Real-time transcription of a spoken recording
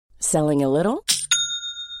Selling a little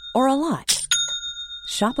or a lot?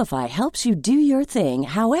 Shopify helps you do your thing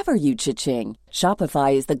however you cha-ching.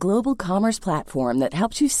 Shopify is the global commerce platform that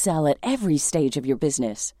helps you sell at every stage of your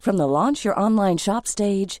business. From the launch your online shop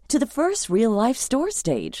stage to the first real-life store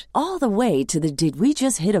stage, all the way to the did we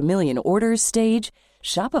just hit a million orders stage.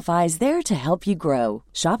 Shopify is there to help you grow.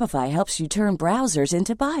 Shopify helps you turn browsers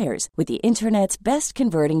into buyers with the internet's best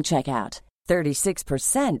converting checkout.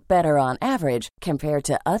 36% better on average compared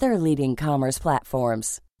to other leading commerce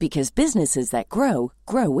platforms. Because businesses that grow,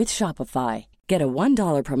 grow with Shopify. Get a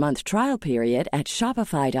 $1 per month trial period at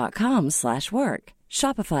shopify.com/work.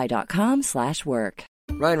 Shopify.com/work.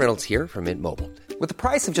 Ryan Reynolds here from Mint Mobile. With the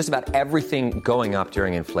price of just about everything going up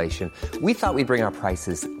during inflation, we thought we'd bring our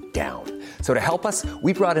prices down. So to help us,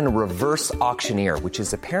 we brought in a reverse auctioneer, which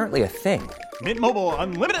is apparently a thing. Mint Mobile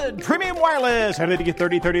Unlimited Premium Wireless. How to get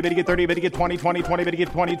 30, 30, bit to get 30, bit to get 20, 20, 20, bit to get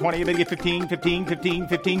 20, 20, bit to get 15, 15, 15,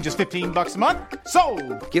 15, just $15 a month?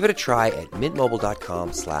 Sold! Give it a try at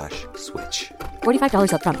mintmobile.com/switch.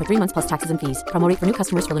 $45 up front for 3 months plus taxes and fees. Promo rate for new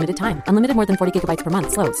customers for limited time. Unlimited more than 40 gigabytes per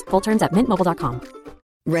month. Slows full terms at mintmobile.com.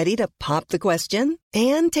 Ready to pop the question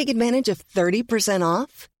and take advantage of 30%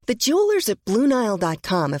 off? The jewelers at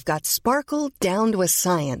BlueNile.com have got sparkle down to a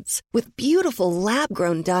science with beautiful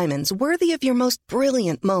lab-grown diamonds worthy of your most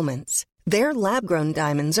brilliant moments. Their lab-grown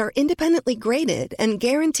diamonds are independently graded and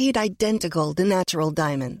guaranteed identical to natural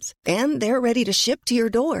diamonds. And they're ready to ship to your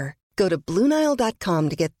door. Go to BlueNile.com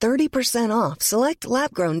to get 30% off select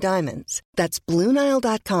lab-grown diamonds. That's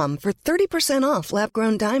BlueNile.com for 30% off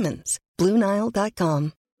lab-grown diamonds.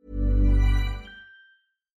 BlueNile.com.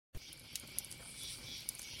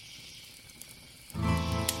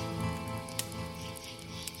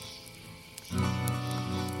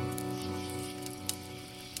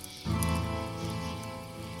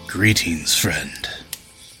 Greetings, friend.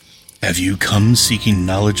 Have you come seeking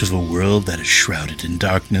knowledge of a world that is shrouded in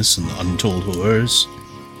darkness and untold horrors?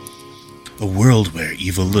 A world where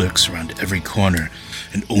evil lurks around every corner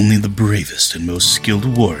and only the bravest and most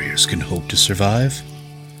skilled warriors can hope to survive?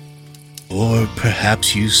 Or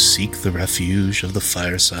perhaps you seek the refuge of the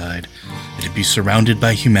fireside and to be surrounded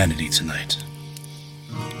by humanity tonight.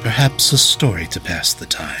 Perhaps a story to pass the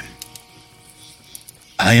time.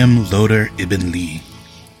 I am Loder Ibn Lee,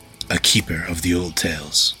 a keeper of the old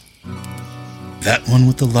tales. That one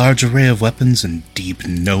with the large array of weapons and deep,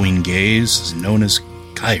 knowing gaze is known as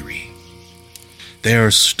Kyrie. They are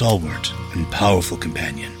a stalwart and powerful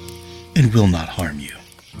companion, and will not harm you.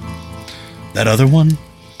 That other one?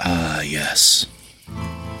 Ah, yes.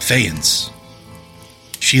 Phaeance.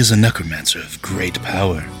 She is a necromancer of great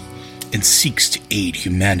power, and seeks to aid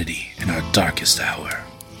humanity in our darkest hour.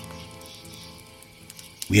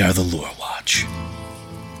 We are the Lore Watch.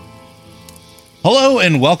 Hello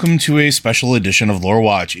and welcome to a special edition of Lore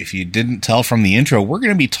Watch. If you didn't tell from the intro, we're going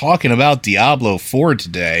to be talking about Diablo 4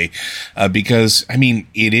 today because,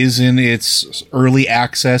 it is in its early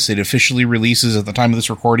access. It officially releases at the time of this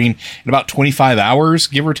recording in about 25 hours,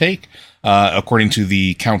 give or take, according to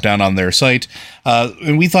the countdown on their site.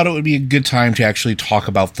 And we thought it would be a good time to actually talk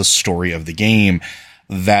about the story of the game.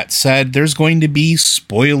 That said, there's going to be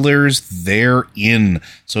spoilers therein.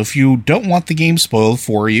 So if you don't want the game spoiled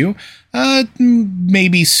for you,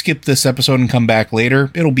 maybe skip this episode and come back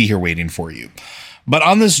later. It'll be here waiting for you. But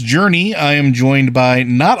on this journey, I am joined by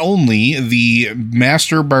not only the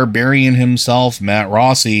master barbarian himself, Matt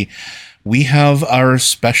Rossi, we have our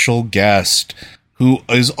special guest who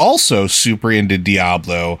is also super into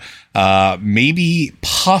Diablo, maybe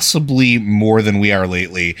possibly more than we are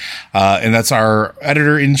lately. And that's our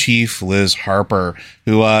editor-in-chief, Liz Harper,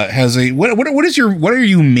 who has a what are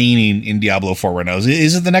you maining in Diablo 4 right now?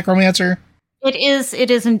 Is it the Necromancer? It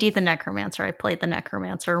is indeed the Necromancer. I played the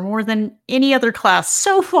Necromancer more than any other class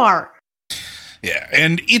so far. Yeah,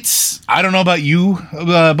 and I don't know about you,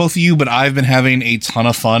 both of you, but I've been having a ton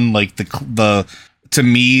of fun. Like to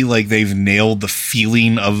me, like they've nailed the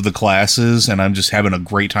feeling of the classes, and I'm just having a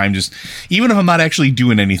great time. Just even if I'm not actually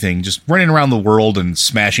doing anything, just running around the world and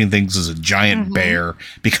smashing things as a giant bear,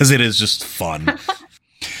 because it is just fun.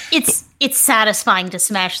 It's satisfying to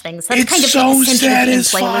smash things. That's it's kind of so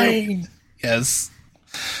satisfying. Yes.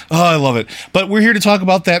 Oh, I love it. But we're here to talk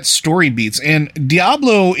about that story beats. And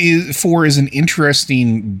Diablo 4 is an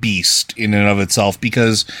interesting beast in and of itself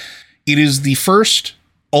because it is the first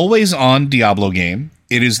always-on Diablo game.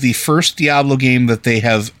 It is the first Diablo game that they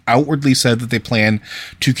have outwardly said that they plan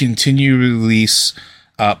to continue to release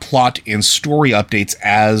plot and story updates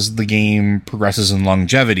as the game progresses in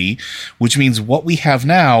longevity, which means what we have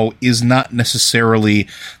now is not necessarily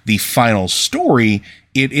the final story.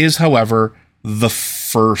 It is, however, the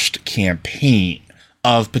first campaign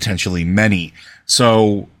of potentially many.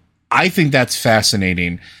 So I think that's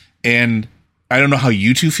fascinating. And I don't know how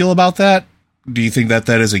you two feel about that. Do you think that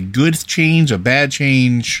that is a good change, a bad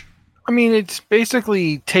change? I mean, it's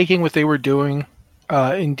basically taking what they were doing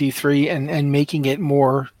in D3 and making it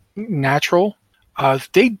more natural.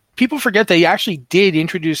 People forget they actually did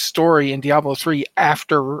introduce story in Diablo 3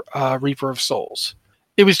 after Reaper of Souls.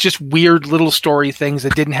 It was just weird little story things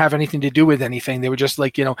that didn't have anything to do with anything. They were just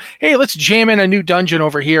like, hey, let's jam in a new dungeon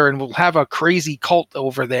over here, and we'll have a crazy cult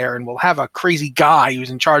over there, and we'll have a crazy guy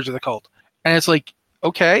who's in charge of the cult. And it's like,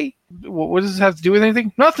 okay, what does this have to do with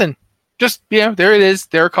anything? Nothing. Just, there it is.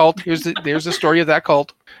 They're a cult. There's the story of that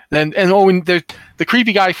cult. And the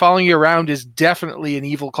creepy guy following you around is definitely an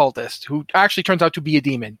evil cultist who actually turns out to be a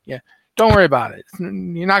demon. Yeah. Don't worry about it.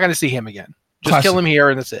 You're not going to see him again. Just kill him here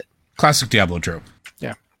and that's it. Classic Diablo trope.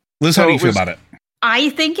 Yeah. Liz, how do you feel about it?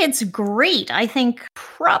 I think it's great. I think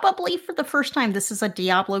probably for the first time, this is a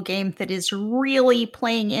Diablo game that is really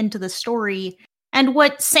playing into the story and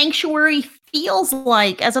what Sanctuary feels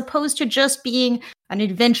like, as opposed to just being an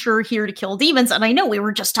adventurer here to kill demons. And I know we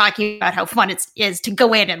were just talking about how fun it is to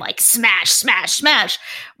go in and like smash,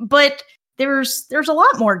 but there's a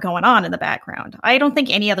lot more going on in the background. I don't think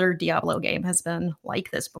any other Diablo game has been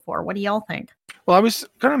like this before. What do y'all think? Well, I was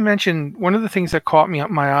going to mention one of the things that caught me up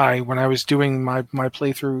my eye when I was doing my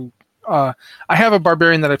playthrough. I have a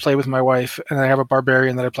barbarian that I play with my wife, and I have a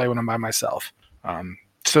barbarian that I play when I'm by myself.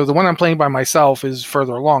 So the one I'm playing by myself is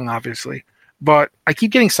further along, obviously, but I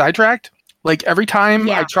keep getting sidetracked. Like every time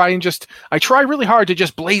I try really hard to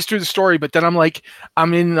just blaze through the story, but then I'm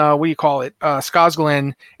in,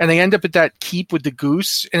 Skosglen, and they end up at that keep with the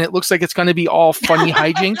goose, and it looks like it's going to be all funny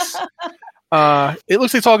hijinks. It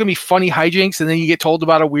looks like it's all going to be funny hijinks, and then you get told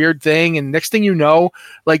about a weird thing, and next thing you know,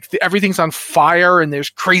 everything's on fire, and there's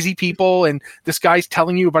crazy people, and this guy's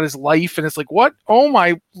telling you about his life, and it's like, what? Oh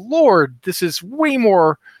my lord, this is way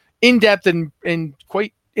more in-depth and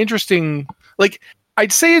quite interesting. Like,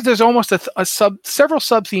 I'd say there's almost several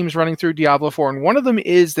sub-themes running through Diablo 4, and one of them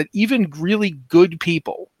is that even really good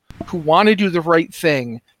people who want to do the right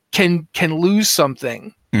thing can lose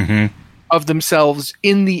something of themselves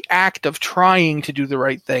in the act of trying to do the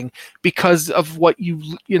right thing because of what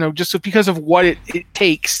because of what it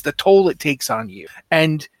takes, the toll it takes on you.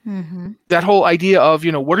 And that whole idea of,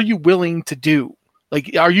 what are you willing to do?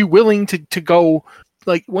 Like, are you willing to go?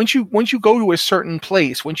 Like, once you go to a certain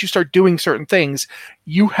place, once you start doing certain things,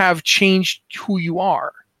 you have changed who you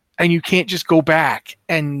are, and you can't just go back.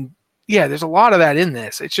 And yeah, there's a lot of that in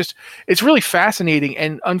this. It's really fascinating.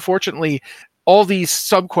 And unfortunately, all these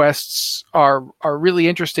subquests are really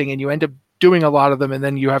interesting, and you end up doing a lot of them, and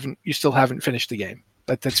then you still haven't finished the game.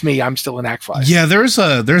 That's me. I'm still in Act 5. Yeah, that's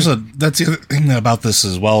the other thing about this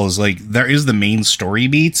as well, is like there is the main story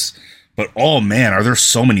beats. But, oh, man, are there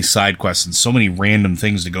so many side quests and so many random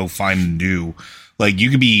things to go find and do. Like,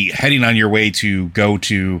 you could be heading on your way to go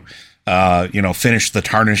to, finish the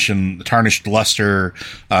Tarnished Luster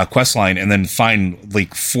quest line, and then find,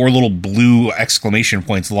 like, 4 little blue exclamation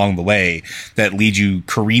points along the way that lead you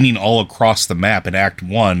careening all across the map in Act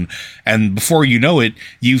 1. And before you know it,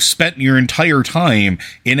 you've spent your entire time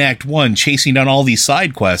in Act 1 chasing down all these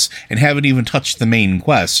side quests and haven't even touched the main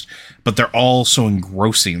quest. But they're all so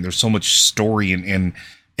engrossing. There's so much story, and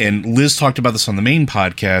Liz talked about this on the main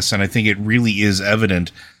podcast, and I think it really is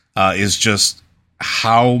evident, is just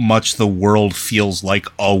how much the world feels like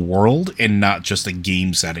a world and not just a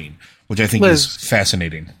game setting, which I think is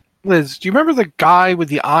fascinating. Liz, do you remember the guy with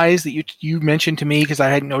the eyes that you mentioned to me because I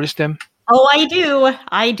hadn't noticed him? Oh, I do.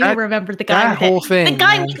 I do remember the guy. That whole thing.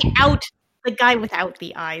 The guy without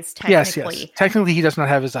the eyes, technically. Yes. Technically, he does not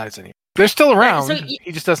have his eyes anymore. They're still around. So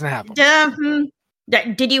he just doesn't have them.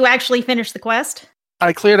 Did you actually finish the quest?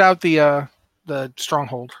 I cleared out the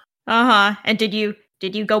stronghold. And did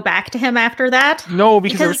you go back to him after that? No,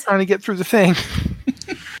 because I was trying to get through the thing.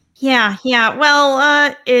 Yeah.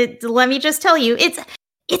 Well, let me just tell you,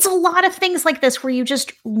 it's a lot of things like this where you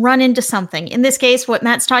just run into something. In this case, what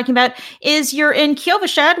Matt's talking about is you're in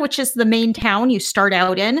Kjovashad, which is the main town you start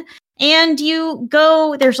out in. And you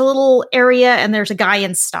go, there's a little area and there's a guy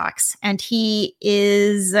in stocks, and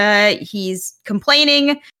he's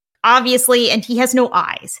complaining, obviously, and he has no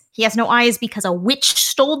eyes. He has no eyes because a witch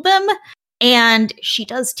stole them, and she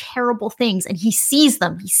does terrible things, and he sees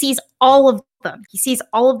them. He sees all of them. He sees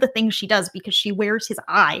all of the things she does because she wears his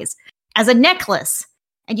eyes as a necklace.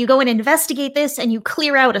 And you go and investigate this, and you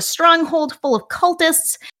clear out a stronghold full of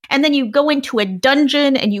cultists, and then you go into a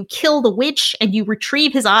dungeon and you kill the witch and you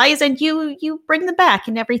retrieve his eyes and you bring them back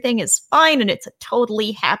and everything is fine, and it's a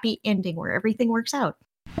totally happy ending where everything works out.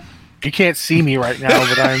 You can't see me right now,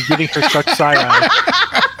 but I'm giving her such side eye.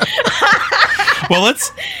 Well,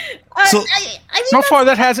 let's. So, so far,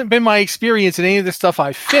 that hasn't been my experience in any of the stuff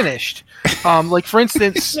I've finished. Like, for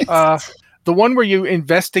instance, the one where you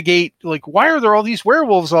investigate, like, why are there all these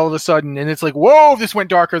werewolves all of a sudden? And it's like, whoa, this went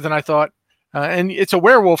darker than I thought. And it's a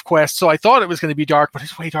werewolf quest, so I thought it was going to be dark, but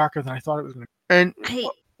it's way darker than I thought it was going to be. And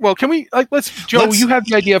well, can we you have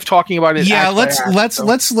the idea of talking about it? Yeah, let's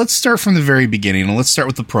start from the very beginning, and let's start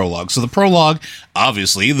with the prologue. So the prologue,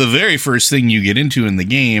 obviously, the very first thing you get into in the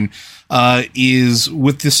game is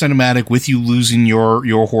with the cinematic, with you losing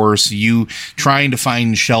your horse, you trying to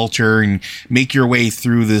find shelter and make your way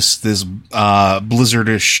through this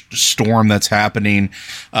blizzardish storm that's happening,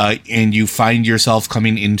 and you find yourself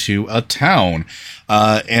coming into a town,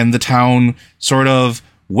 and the town sort of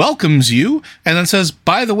welcomes you and then says,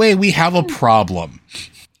 by the way, we have a problem.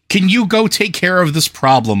 Can you go take care of this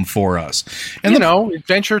problem for us? And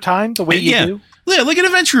adventure time, the way you do. Yeah, like an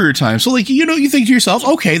adventure time. So, like, you think to yourself,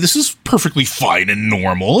 okay, this is perfectly fine and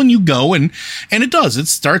normal. And you go and it does. It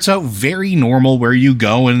starts out very normal where you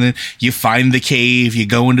go and then you find the cave, you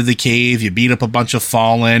go into the cave, you beat up a bunch of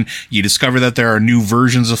Fallen, you discover that there are new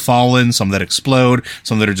versions of Fallen, some that explode,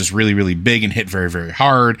 some that are just really, really big and hit very, very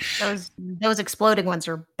hard. Those exploding ones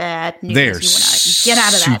are bad news. They're get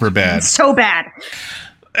out of that. Super bad. So bad.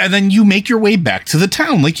 And then you make your way back to the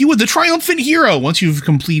town like you would, the triumphant hero, once you've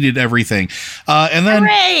completed everything. And then,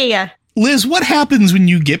 hooray! Liz, what happens when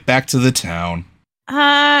you get back to the town?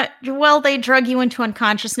 Well, they drug you into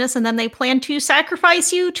unconsciousness, and then they plan to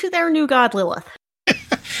sacrifice you to their new god, Lilith.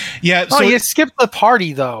 Yeah. So you skipped the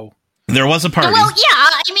party, though. There was a party. Well, yeah,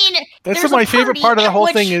 I mean, that's my favorite part of the whole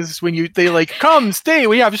thing is when they like, come, stay,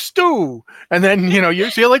 we have stew. And then, you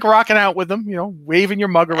feel like rocking out with them, waving your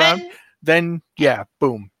mug around. Then, yeah,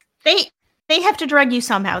 boom. They have to drug you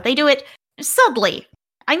somehow. They do it subtly.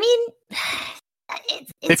 I mean,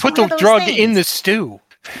 they put the drug in the stew.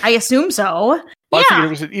 I assume so. Well, I figured it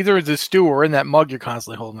was either the stew or in that mug you're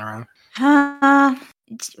constantly holding around.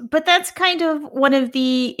 But that's kind of one of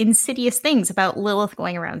the insidious things about Lilith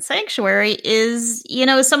going around Sanctuary is,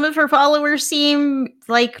 some of her followers seem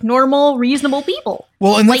like normal, reasonable people.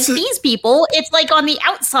 Well, and like these people, it's like on the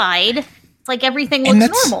outside. It's like everything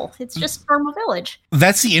looks normal. It's just normal village.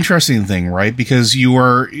 That's the interesting thing, right? Because you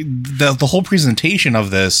are the whole presentation of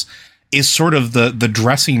this is sort of the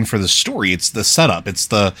dressing for the story. It's the setup. It's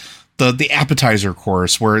the appetizer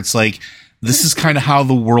course where it's like, this is kind of how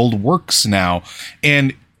the world works now.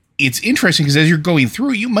 And it's interesting because as you're going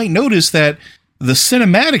through, you might notice that the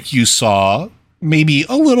cinematic you saw maybe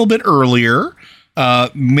a little bit earlier,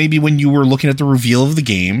 maybe when you were looking at the reveal of the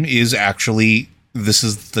game, is actually this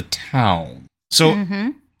is the town. So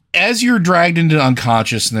as you're dragged into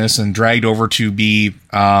unconsciousness and dragged over to be,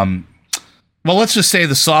 well, let's just say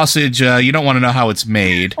the sausage, you don't want to know how it's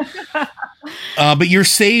made. But you're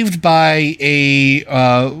saved by a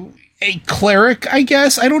cleric, I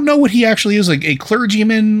guess. I don't know what he actually is, like a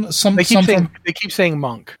clergyman, something. They keep saying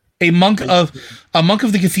monk. A monk of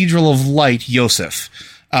the Cathedral of Light, Yosef.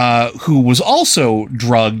 Who was also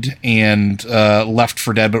drugged and left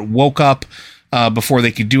for dead, but woke up before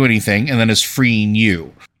they could do anything, and then is freeing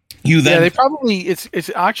you. They probably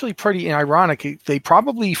it's actually pretty ironic. They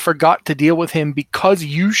probably forgot to deal with him because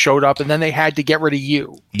you showed up, and then they had to get rid of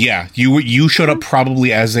you. Yeah, you showed up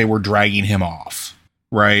probably as they were dragging him off,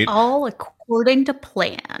 right? All according to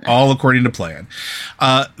plan.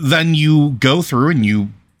 Then you go through and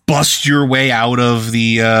you bust your way out of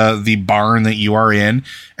the barn that you are in,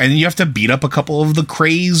 and you have to beat up a couple of the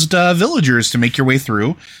crazed villagers to make your way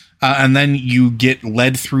through. And then you get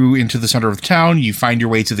led through into the center of the town. You find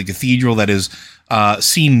your way to the cathedral that has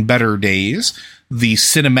seen better days. The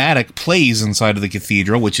cinematic plays inside of the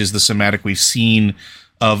cathedral, which is the cinematic we've seen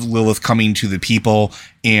of Lilith coming to the people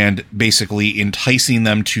and basically enticing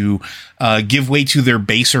them to give way to their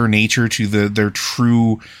baser nature, to their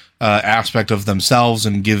true aspect of themselves,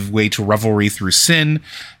 and give way to revelry through sin.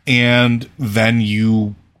 And then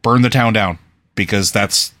you burn the town down. Because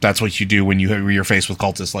that's what you do when you're faced with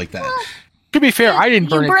cultists like that. To be fair, I didn't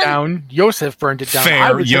burn it down. Yosef burned it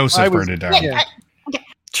down. Yosef burned it down. Yeah. Okay.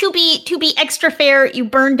 To be extra fair, you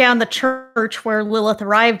burned down the church where Lilith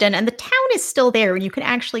arrived in, and the town is still there, and you can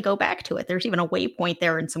actually go back to it. There's even a waypoint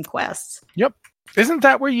there and some quests. Yep. Isn't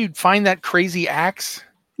that where you'd find that crazy axe?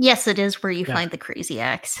 Yes, it is where you find the crazy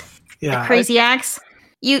axe. Yeah. The crazy axe.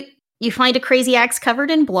 You find a crazy axe covered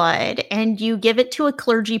in blood, and you give it to a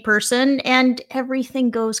clergy person, and everything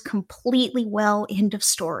goes completely well. End of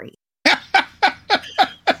story.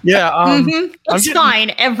 Yeah, it's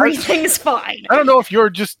fine. Everything's fine. I don't know if you're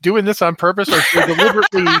just doing this on purpose or if you're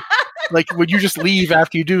deliberately Like, would you just leave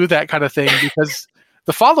after you do that kind of thing? Because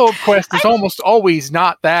the follow-up quest is almost always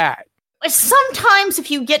not that. Sometimes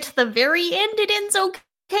if you get to the very end, it ends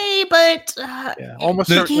okay, but almost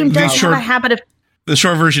the game does have a habit of... The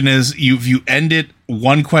short version is, if you end it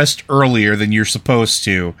one quest earlier than you're supposed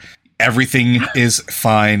to, everything is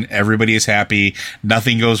fine, everybody is happy,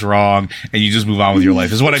 nothing goes wrong, and you just move on with your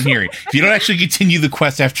life, is what I'm hearing. If you don't actually continue the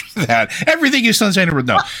quest after that, everything is sunshine and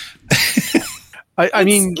no. I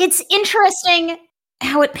mean... It's interesting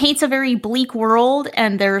how it paints a very bleak world,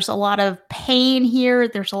 and there's a lot of pain here,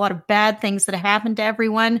 there's a lot of bad things that happen to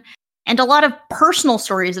everyone, and a lot of personal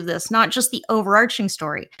stories of this, not just the overarching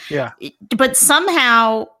story. Yeah. But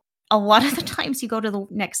somehow, a lot of the times you go to the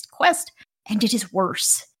next quest, and it is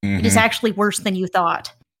worse. Mm-hmm. It is actually worse than you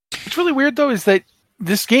thought. What's really weird, though, is that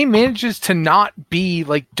this game manages to not be,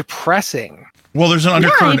 like, depressing. Well, there's an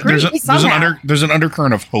undercurrent. There's an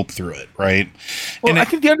undercurrent of hope through it, right? Well, I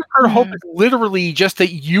think the undercurrent of hope is literally just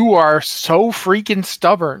that you are so freaking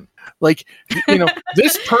stubborn. Like,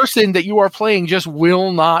 this person that you are playing just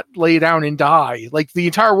will not lay down and die. Like, the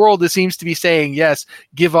entire world seems to be saying, yes,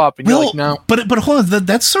 give up. And you're like, no. But hold on.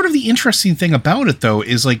 That's sort of the interesting thing about it, though,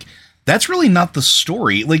 is like, that's really not the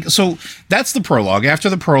story. Like, so that's the prologue. After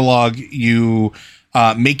the prologue, you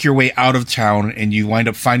make your way out of town and you wind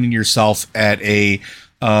up finding yourself at a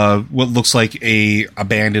what looks like a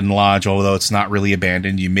abandoned lodge, although it's not really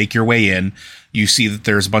abandoned. You make your way in. You see that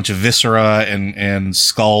there's a bunch of viscera and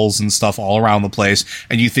skulls and stuff all around the place,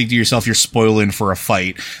 and you think to yourself, you're spoiling for a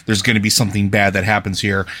fight. There's going to be something bad that happens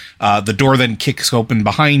here. The door then kicks open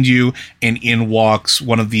behind you, and in walks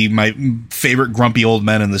one of my favorite grumpy old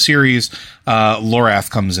men in the series. Lorath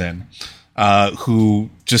comes in, who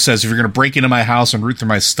just says, if you're going to break into my house and root through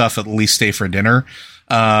my stuff, at least stay for dinner.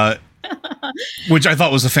 Which I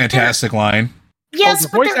thought was a fantastic line. Yes,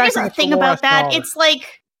 but there is a thing about that. It's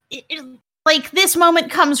like this moment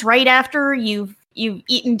comes right after you've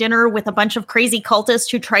eaten dinner with a bunch of crazy cultists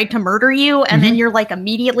who tried to murder you, and then you're like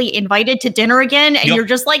immediately invited to dinner again, and you're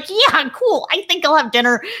just like, yeah, cool, I think I'll have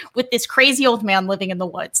dinner with this crazy old man living in the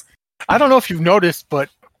woods. I don't know if you've noticed, but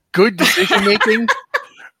good decision making,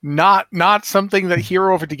 not something that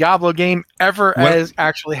hero of a Diablo game ever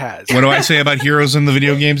actually has. What do I say about heroes in the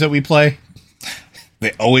video games that we play?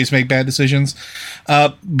 They always make bad decisions.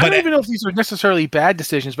 But I don't even know if these are necessarily bad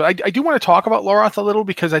decisions, but I do want to talk about Lorath a little,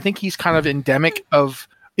 because I think he's kind of endemic of...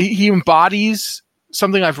 He embodies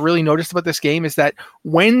something I've really noticed about this game, is that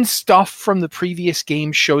when stuff from the previous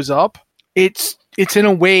game shows up, it's in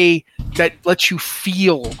a way that lets you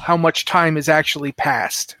feel how much time has actually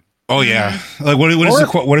passed. Oh yeah, like what is the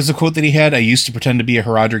quote? What is the quote that he had? I used to pretend to be a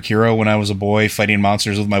Heraldric hero when I was a boy, fighting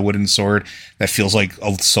monsters with my wooden sword. That feels like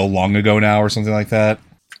so long ago now, or something like that.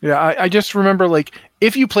 Yeah, I just remember, like,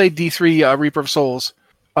 if you played D3 Reaper of Souls,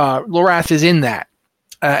 Lorath is in that,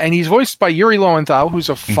 and he's voiced by Yuri Lowenthal, who's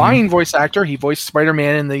a fine voice actor. He voiced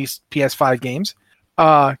Spider-Man in these PS5 games.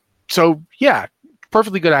 So yeah,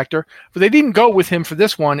 perfectly good actor. But they didn't go with him for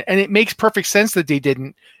this one, and it makes perfect sense that they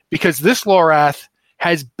didn't, because this Lorath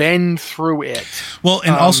has been through it. Well,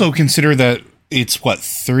 and also consider that it's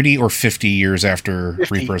 30 or 50 years after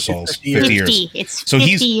 50, Reaper of Souls. 50 years. It's so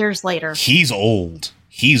 50 years later. He's old.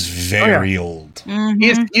 He's very old.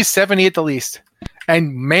 Mm-hmm. He's 70 at the least.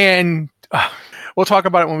 And man, we'll talk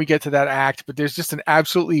about it when we get to that act, but there's just an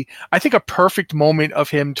absolutely, I think, a perfect moment of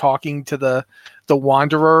him talking to the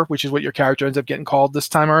Wanderer, which is what your character ends up getting called this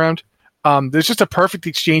time around. There's just a perfect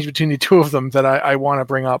exchange between the two of them that I want to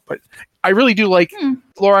bring up, but I really do like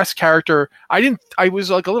Lorath's character. I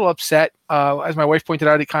was like a little upset, as my wife pointed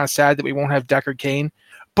out, it's kind of sad that we won't have Deckard Cain.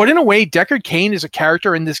 But in a way, Deckard Cain is a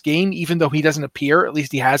character in this game, even though he doesn't appear. At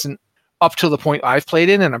least he hasn't up to the point I've played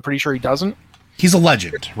in, and I'm pretty sure he doesn't. He's a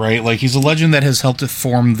legend, right? Like, he's a legend that has helped to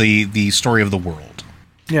form the story of the world.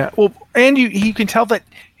 Yeah, well, and you can tell that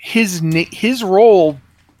his role,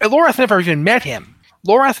 Lorath never even met him.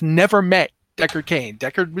 Lorath never met Deckard Cain.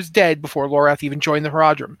 Deckard was dead before Lorath even joined the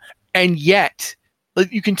Haradrim. And yet,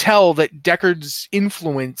 you can tell that Deckard's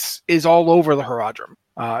influence is all over the Haradrim.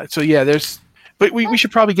 So yeah, but we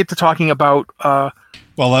should probably get to talking about... well,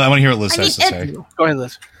 I want to hear what Liz has to say. Go ahead,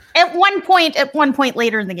 Liz. At one point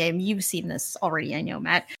later in the game, you've seen this already, I know,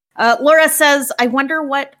 Matt. Laura says, I wonder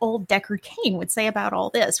what old Deckard Cain would say about all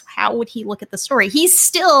this. How would he look at the story? He's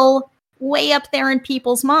still way up there in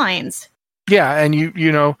people's minds. Yeah, and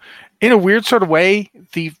you know, in a weird sort of way,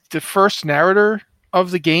 the first narrator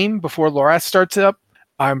of the game before Lorath starts up,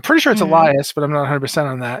 I'm pretty sure it's Elias, but I'm not 100%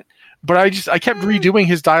 on that. But I kept redoing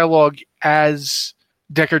his dialogue as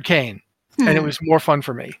Deckard Cain, and it was more fun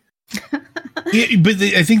for me.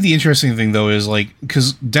 I think the interesting thing, though, is like,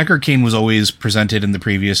 because Deckard Cain was always presented in the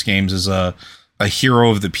previous games as a hero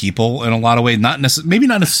of the people in a lot of ways. Maybe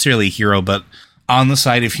not necessarily a hero, but on the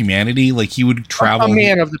side of humanity. Like, he would travel. A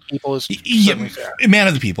man of the people is certainly fair. A man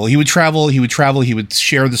of the people. He would travel. He would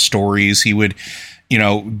share the stories. He would,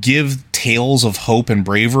 give tales of hope and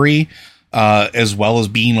bravery, as well as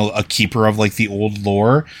being a keeper of like the old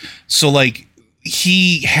lore. So like,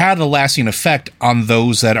 he had a lasting effect on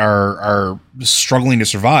those that are struggling to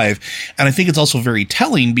survive. And I think it's also very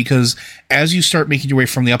telling, because as you start making your way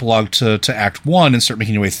from the epilogue to Act 1 and start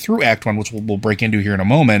making your way through Act 1, which we'll break into here in a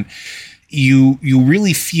moment, you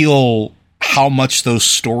really feel how much those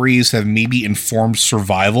stories have maybe informed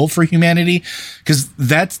survival for humanity. Because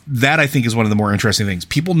that I think is one of the more interesting things.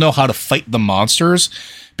 People know how to fight the monsters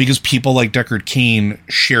because people like Deckard Cain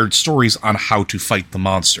shared stories on how to fight the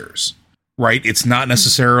monsters. Right? It's not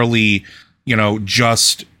necessarily,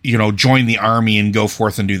 just, join the army and go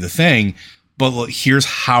forth and do the thing. But look, here's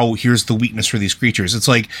the weakness for these creatures. It's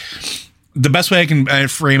like, the best way I can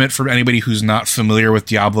frame it for anybody who's not familiar with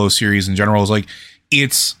Diablo series in general is like,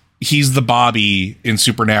 he's the Bobby in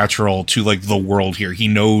Supernatural to like the world here. He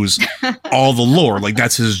knows all the lore. Like,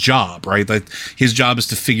 that's his job, right? Like, his job is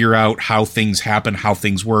to figure out how things happen, how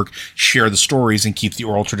things work, share the stories, and keep the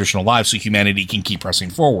oral tradition alive so humanity can keep pressing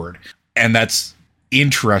forward. And that's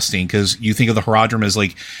interesting, because you think of the Haradrim as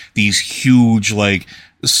like these huge, like,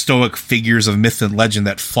 stoic figures of myth and legend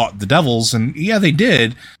that fought the devils. And yeah, they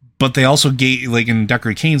did, but they also gave, like in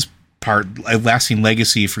Deckard Cain's part, a lasting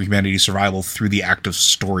legacy for humanity's survival through the act of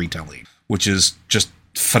storytelling, which is just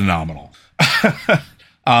phenomenal.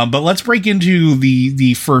 But let's break into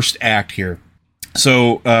the first act here.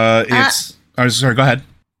 So sorry, go ahead.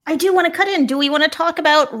 I do want to cut in. Do we want to talk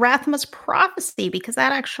about Rathma's prophecy? Because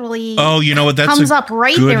that actually comes up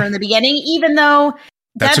right there in the beginning, even though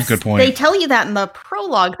that's a good point. They tell you that in the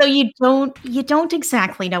prologue, though you don't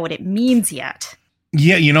exactly know what it means yet.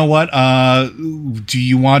 Yeah, you know what? Do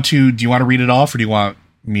you want to read it off, or do you want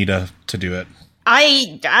me to do it?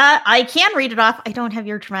 I can read it off. I don't have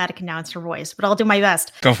your dramatic announcer voice, but I'll do my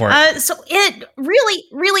best. Go for it. So it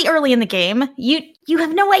really early in the game, you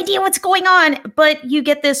have no idea what's going on, but you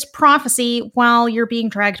get this prophecy while you're being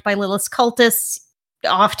dragged by Lilith's cultists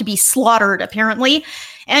off to be slaughtered, apparently.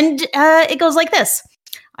 And it goes like this.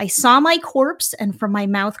 I saw my corpse, and from my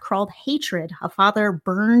mouth crawled hatred. A father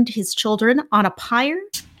burned his children on a pyre,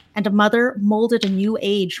 and a mother molded a new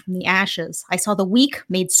age from the ashes. I saw the weak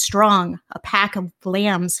made strong, a pack of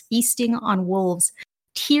lambs feasting on wolves.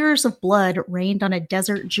 Tears of blood rained on a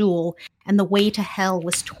desert jewel, and the way to hell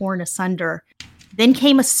was torn asunder. Then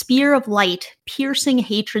came a spear of light, piercing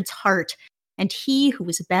hatred's heart, and he who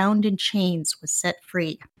was bound in chains was set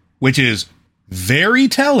free. Which is very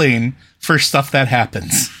telling for stuff that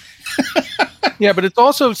happens. Yeah, but it's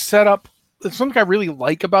also set up. Something I really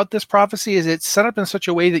like about this prophecy is it's set up in such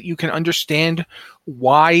a way that you can understand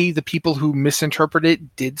why the people who misinterpret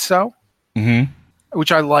it did so,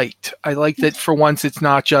 which I liked. I like that for once it's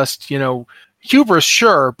not just, hubris,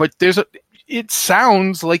 sure, but it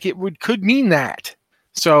sounds like it could mean that.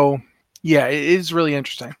 So, yeah, it is really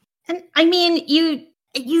interesting. And I mean,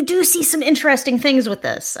 you do see some interesting things with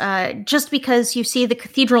this. Just because you see the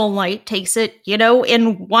cathedral light takes it,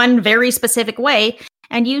 in one very specific way.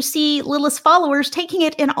 And you see Lilith's followers taking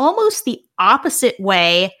it in almost the opposite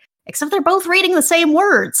way, except they're both reading the same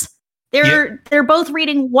words. They're both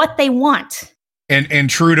reading what they want. And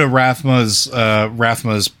true to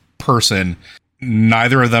Rathma's person,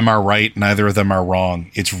 neither of them are right, neither of them are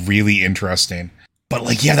wrong. It's really interesting. But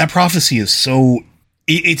that prophecy is so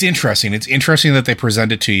it's interesting. It's interesting that they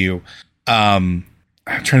present it to you. I'm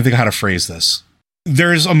trying to think of how to phrase this.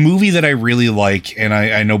 There's a movie that I really like, and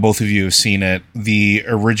I know both of you have seen it, The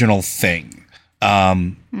Original Thing.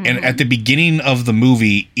 And at the beginning of the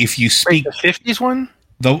movie, if you speak... Wait, the 50s one?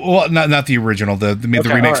 Not the original, the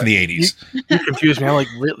remake from the 80s. You confused me. I'm like,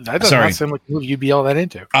 really? That does not seem like a movie you'd be all that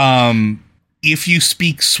into. If you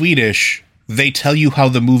speak Swedish, they tell you how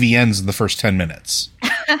the movie ends in the first 10 minutes.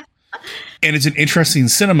 And it's an interesting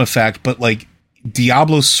cinema fact, but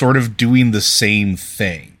Diablo's sort of doing the same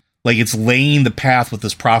thing. It's laying the path with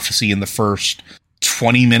this prophecy in the first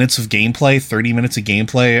 20 minutes of gameplay, 30 minutes of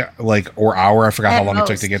gameplay, or hour. I forgot how long it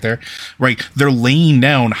took to get there. Right. They're laying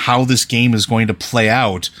down how this game is going to play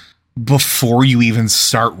out before you even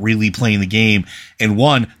start really playing the game. And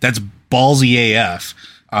one, that's ballsy AF.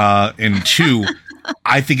 And two,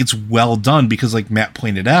 I think it's well done because, like Matt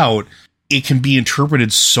pointed out, it can be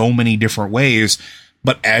interpreted so many different ways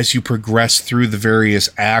But as you progress through the various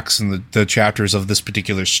acts and the chapters of this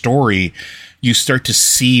particular story, you start to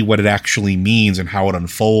see what it actually means and how it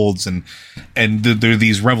unfolds. And there are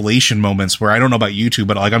these revelation moments where I don't know about you two,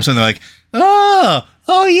 but like I'm sitting there like,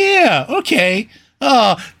 oh yeah, okay.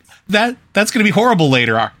 That's going to be horrible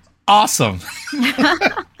later. Awesome.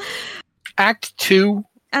 Act 2,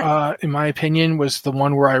 in my opinion, was the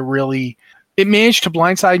one where it managed to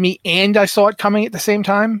blindside me and I saw it coming at the same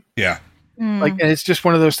time. Yeah. Like, and it's just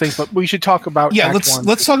one of those things, but we should talk about Act 1.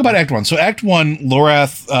 Let's talk about Act 1. So Act 1,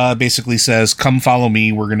 Lorath basically says, come follow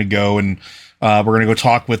me. We're going to go and we're going to go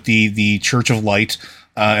talk with the Church of Light.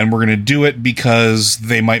 And we're going to do it because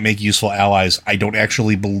they might make useful allies. I don't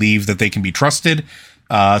actually believe that they can be trusted.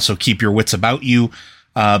 So keep your wits about you.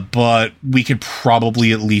 But we could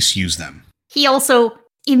probably at least use them. He also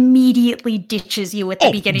immediately ditches you at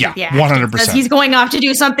the beginning of the act. 100%. Because he's going off to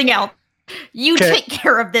do something else. You take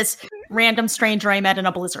care of this random stranger I met in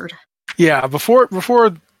a blizzard. Yeah, before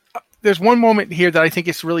there's one moment here that I think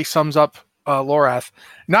really sums up Lorath.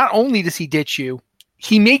 Not only does he ditch you,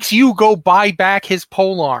 he makes you go buy back his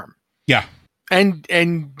polearm. Yeah.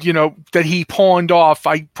 And you know, that he pawned off,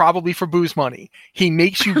 probably for booze money. He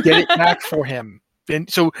makes you get it back for him.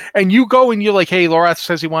 And you go and you're like, hey, Lorath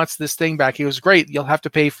says he wants this thing back. He goes, great, you'll have to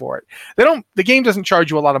pay for it. The game doesn't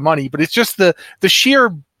charge you a lot of money, but it's just the sheer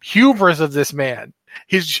hubris of this man.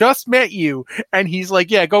 He's just met you and he's like,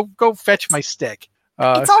 yeah, go fetch my stick.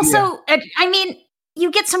 It's also, I mean, you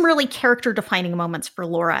get some really character defining moments for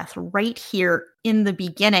Lorath right here in the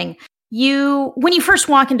beginning. When you first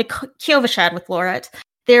walk into Kyovashad with Lorath,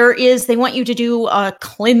 they want you to do a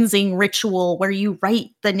cleansing ritual where you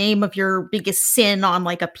write the name of your biggest sin on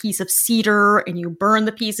like a piece of cedar and you burn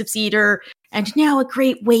the piece of cedar. And now a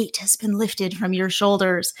great weight has been lifted from your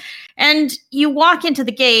shoulders. And you walk into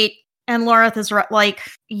the gate and Lorath is like,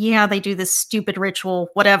 yeah, they do this stupid ritual,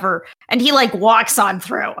 whatever. And he like walks on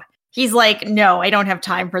through. He's like, no, I don't have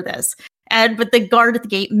time for this. But the guard at the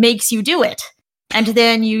gate makes you do it. And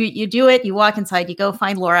then you do it, you walk inside, you go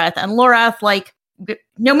find Lorath. And Lorath, like,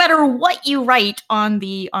 no matter what you write on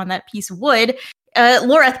that piece of wood,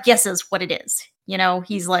 Lorath guesses what it is. You know,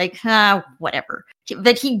 he's like, whatever.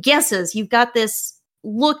 But he guesses. You've got this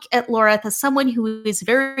look at Lorath as someone who is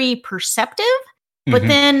very perceptive, but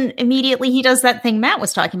then immediately he does that thing Matt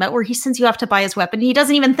was talking about where he sends you off to buy his weapon. He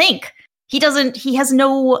doesn't even think. He has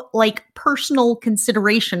no like personal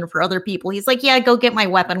consideration for other people. He's like, yeah, go get my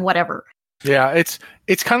weapon, whatever. Yeah,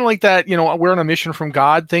 it's kind of like that, you know, we're on a mission from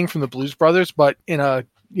God thing from the Blues Brothers, but in a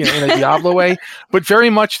Diablo way, but very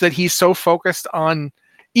much that he's so focused on,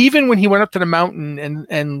 even when he went up to the mountain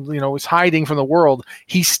and you know was hiding from the world,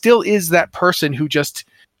 he still is that person who just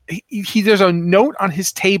there's a note on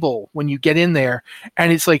his table when you get in there,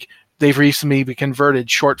 and it's like they've recently been converted,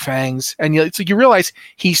 short fangs, and it's like you realize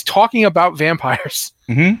he's talking about vampires.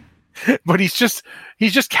 Mm-hmm. But he's just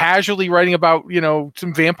casually writing about, you know,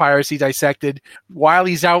 some vampires he dissected while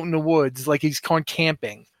he's out in the woods, like he's gone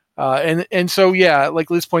camping. And so, yeah, like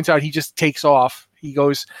Liz points out, he just takes off. He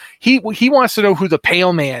goes, he wants to know who the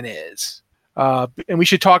Pale Man is. And we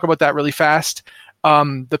should talk about that really fast.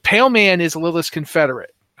 The Pale Man is Lilith's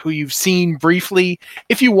Confederate, who you've seen briefly.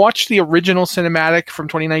 If you watch the original cinematic from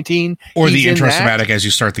 2019. Or the intro cinematic as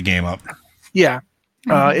you start the game up. Yeah.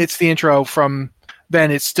 It's the intro from... then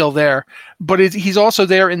it's still there. But he's also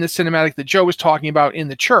there in the cinematic that Joe was talking about in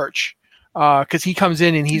the church, because he comes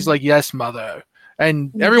in and he's like, yes, mother. And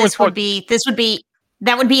everyone's...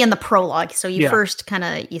 That would be in the prologue. So you first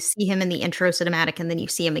you see him in the intro cinematic, and then you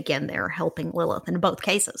see him again there helping Lilith in both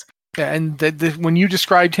cases. Yeah, and when you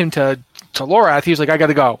described him to Lorath, he was like, I got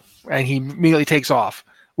to go. And he immediately takes off,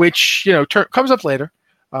 which, you know, comes up later.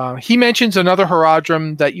 He mentions another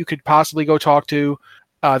Haradrim that you could possibly go talk to.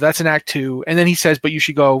 That's in Act 2. And then he says, but you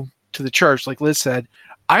should go to the church, like Liz said.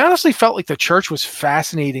 I honestly felt like the church was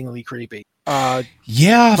fascinatingly creepy.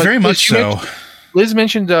 Yeah, very much so. Liz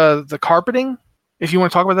mentioned the carpeting. If you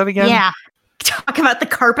want to talk about that again. Yeah. Talk about the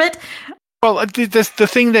carpet. Well, the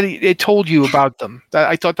thing that it told you about them.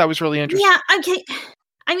 I thought that was really interesting. Yeah, okay.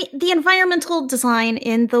 I mean, the environmental design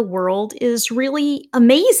in the world is really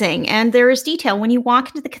amazing, and there is detail. When you walk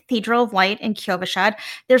into the Cathedral of Light in Kyovashad,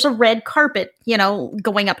 there's a red carpet, you know,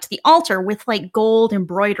 going up to the altar with like gold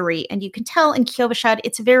embroidery, and you can tell in Kyovashad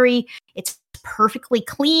it's perfectly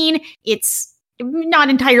clean. It's not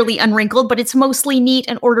entirely unwrinkled, but it's mostly neat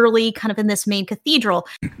and orderly, kind of in this main cathedral.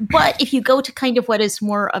 But if you go to kind of what is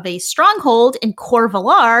more of a stronghold in Kor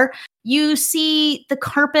Valar, you see the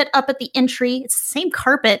carpet up at the entry. It's the same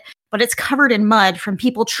carpet, but it's covered in mud from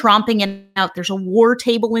people tromping it out. There's a war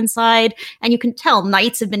table inside, and you can tell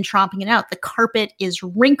knights have been tromping it out. The carpet is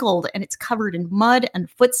wrinkled, and it's covered in mud and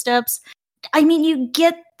footsteps. I mean, you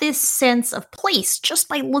get this sense of place just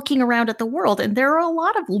by looking around at the world, and there are a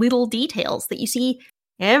lot of little details that you see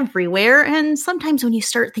everywhere, and sometimes when you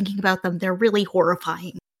start thinking about them, they're really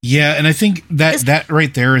horrifying. Yeah, and I think that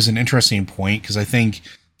right there is an interesting point, because I think,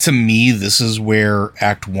 to me, this is where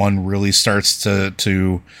Act 1 really starts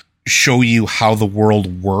to show you how the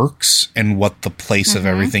world works and what the place of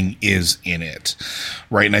everything is in it,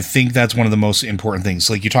 right? And I think that's one of the most important things.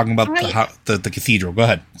 Like, you're talking about the cathedral. Go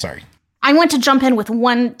ahead. Sorry. I want to jump in with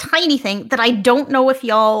one tiny thing that I don't know if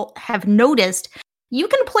y'all have noticed. You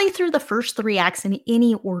can play through the first 3 acts in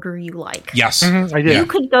any order you like. Yes, I did. You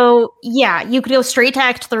could go straight to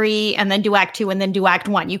Act 3 and then do Act 2 and then do Act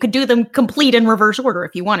 1. You could do them complete in reverse order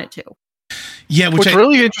if you wanted to. Yeah, what's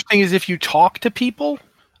really interesting is if you talk to people,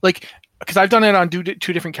 like, because I've done it on 2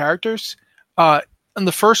 different characters. In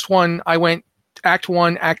the first one, I went Act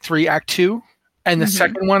 1, Act 3, Act 2, and the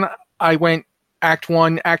second one, I went Act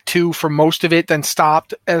 1, Act 2 for most of it, then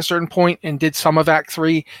stopped at a certain point and did some of Act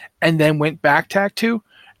 3, and then went back to Act 2.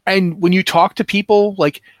 And when you talk to people,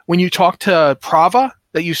 like when you talk to Prava,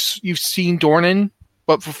 that you've seen Dornan,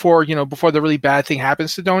 but before the really bad thing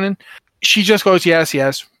happens to Dornan, she just goes, yes,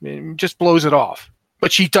 just blows it off.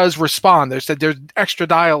 But she does respond. There's extra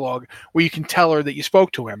dialogue where you can tell her that you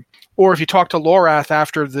spoke to him. Or if you talk to Lorath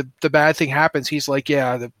after the bad thing happens, he's like,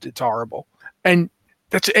 yeah, it's horrible. And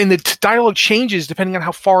the dialogue changes depending on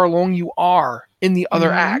how far along you are in the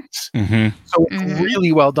other acts. So it's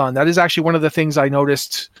really well done. That is actually one of the things I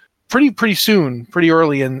noticed pretty soon, pretty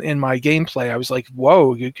early in my gameplay. I was like,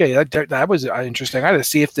 "Whoa, okay, that was interesting." I got to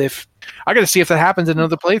see if that happens in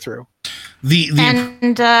another playthrough.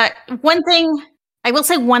 One thing I will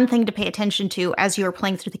say, one thing to pay attention to as you're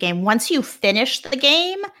playing through the game. Once you finish the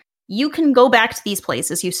game, you can go back to these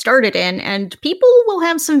places you started in, and people will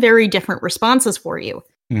have some very different responses for you.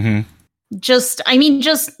 Just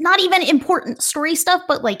not even important story stuff,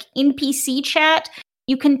 but like NPC chat,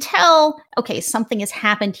 you can tell, okay, something has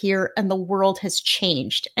happened here and the world has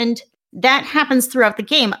changed. And that happens throughout the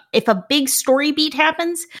game. If a big story beat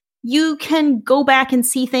happens, you can go back and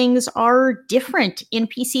see things are different.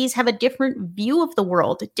 NPCs have a different view of the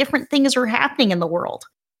world. Different things are happening in the world.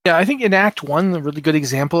 Yeah, I think in Act 1, a really good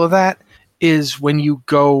example of that is when you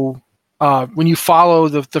go, when you follow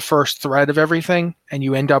the first thread of everything and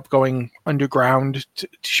you end up going underground.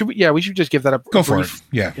 We should just give that a Go brief, for it.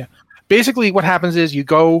 Yeah. Basically, what happens is you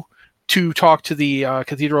go to talk to the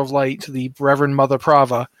Cathedral of Light, to the Reverend Mother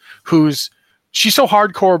Prava, she's so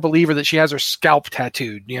hardcore a believer that she has her scalp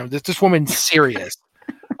tattooed. This woman's serious.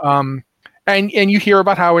 And you hear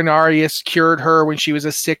about how Inarius cured her when she was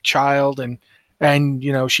a sick child, and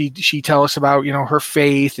she tells us about her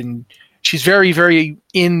faith, and she's very very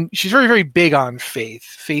very big on faith.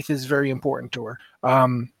 Faith is very important to her.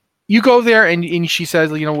 You go there and she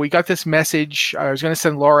says, we got this message. I was going to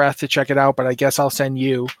send Lorath to check it out, but I guess I'll send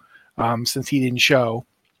you since he didn't show.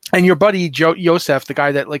 And your buddy Yosef, the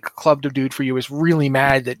guy that like clubbed a dude for you, is really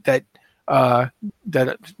mad that Lorath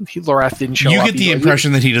didn't show up. You get the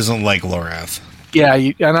impression that he doesn't like Lorath. Yeah,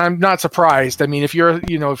 and I'm not surprised. I mean, if you're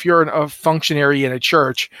a functionary in a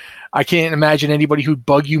church, I can't imagine anybody who'd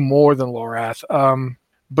bug you more than Lorath.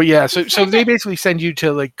 But yeah, so they basically send you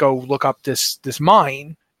to like go look up this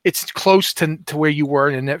mine. It's close to where you were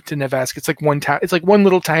to Nevesk. It's like one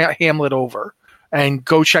little hamlet over, and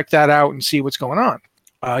go check that out and see what's going on.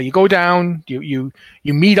 You go down, you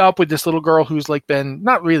meet up with this little girl who's like been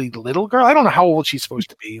not really little girl. I don't know how old she's supposed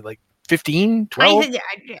to be, like 15, 12?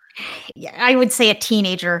 I would say a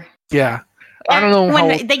teenager. Yeah. I don't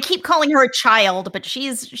know they keep calling her a child, but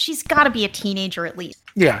she's got to be a teenager at least.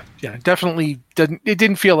 Yeah, definitely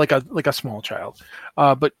didn't feel like a small child.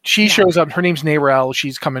 But she shows up. Her name's Narelle.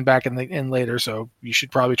 She's coming back in later, so you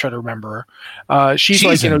should probably try to remember her. She's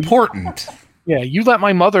like important. Yeah, you let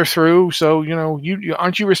my mother through, so you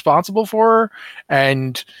aren't you responsible for her?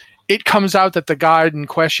 And it comes out that the guy in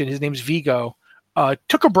question, his name's Vigo,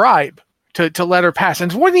 took a bribe to let her pass,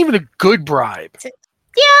 and it wasn't even a good bribe.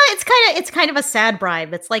 Yeah, it's kind of a sad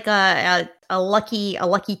bribe. It's like a lucky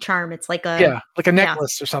charm. It's like a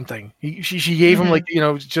necklace or something. She gave him like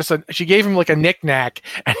she gave him like a knick-knack,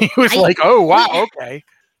 and he was like, oh wow, okay.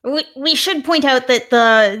 We should point out that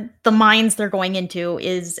the mines they're going into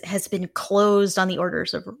has been closed on the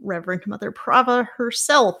orders of Reverend Mother Prava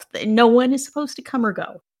herself. No one is supposed to come or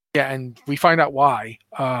go. Yeah, and we find out why.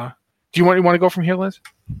 Do you want to go from here, Liz?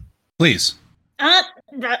 Please.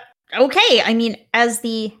 Okay, I mean, as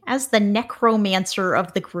the necromancer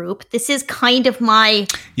of the group, this is kind of my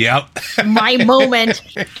my moment.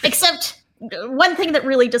 Except one thing that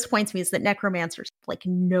really disappoints me is that necromancers have, like,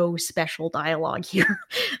 no special dialogue here,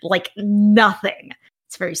 like nothing.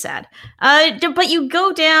 It's very sad. But you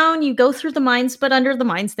go down, you go through the mines, but under the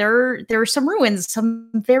mines there are some ruins, some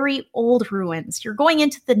very old ruins. You're going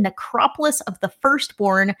into the necropolis of the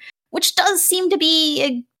Firstborn, which does seem to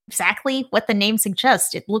be exactly what the name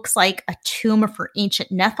suggests. It looks like a tomb for ancient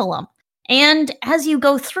Nephilim. And as you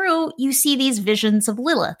go through, you see these visions of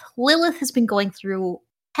Lilith. Lilith has been going through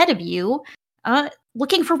ahead of you,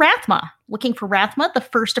 looking for Rathma, the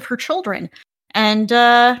first of her children. And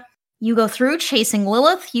you go through chasing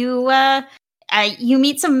Lilith. You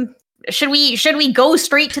meet some. Should we go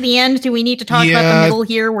straight to the end? Do we need to talk about the middle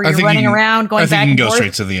here, where you're running around, going back and forth? I think you can go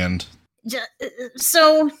straight to the end.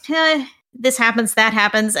 So this happens, that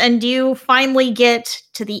happens, and you finally get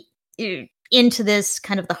to into this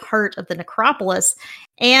kind of the heart of the necropolis,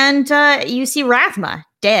 and you see Rathma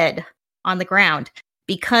dead on the ground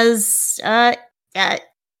because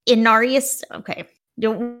Inarius. Okay,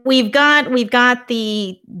 we've got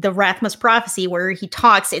the Rathma's prophecy where he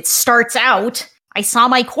talks. It starts out, "I saw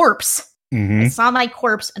my corpse. I saw my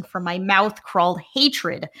corpse, and from my mouth crawled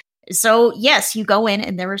hatred." So yes, you go in,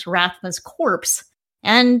 and there is Rathma's corpse.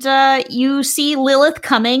 And you see Lilith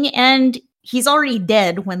coming, and he's already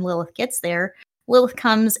dead when Lilith gets there. Lilith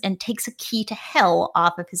comes and takes a key to hell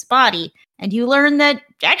off of his body. And you learn that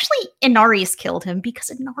actually Inarius killed him because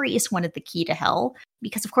Inarius wanted the key to hell.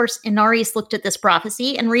 Because, of course, Inarius looked at this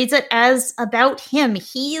prophecy and reads it as about him.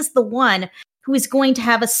 He is the one who is going to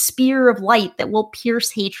have a spear of light that will pierce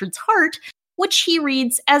hatred's heart, which he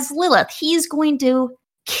reads as Lilith. He is going to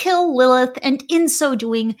kill Lilith, and in so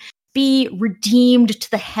doing, be redeemed to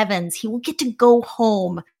the heavens. He will get to go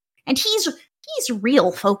home. And he's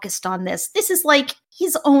real focused on this. This is like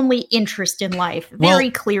his only interest in life, very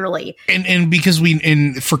clearly. And because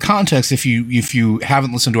for context, if you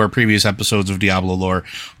haven't listened to our previous episodes of Diablo lore,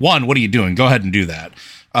 one, what are you doing? Go ahead and do that.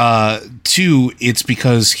 Two, it's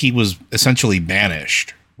because he was essentially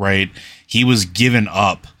banished, right? He was given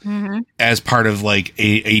up as part of like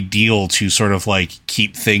a deal to sort of like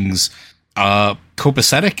keep things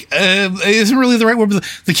copacetic isn't really the right word, but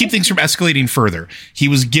to keep things from escalating further. He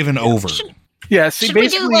was given over. Yeah, see, should we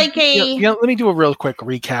do like let me do a real quick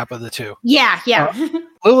recap of the two. Yeah.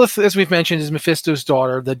 Lilith, as we've mentioned, is Mephisto's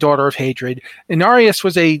daughter, the daughter of hatred. Inarius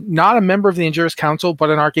was not a member of the Injurious Council, but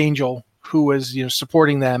an archangel who was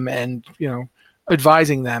supporting them and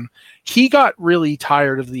advising them. He got really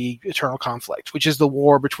tired of the eternal conflict, which is the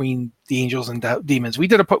war between the angels and demons.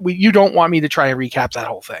 You don't want me to try and recap that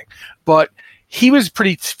whole thing, but he was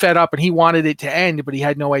pretty fed up and he wanted it to end, but he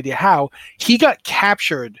had no idea how. He got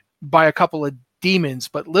captured by a couple of demons,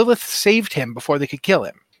 but Lilith saved him before they could kill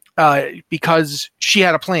him because she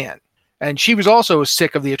had a plan. And she was also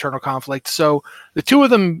sick of the eternal conflict. So the two of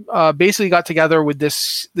them basically got together with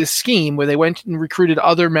this scheme where they went and recruited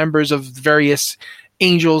other members of various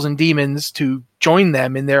angels and demons to join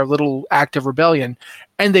them in their little act of rebellion.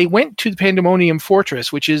 And they went to the Pandemonium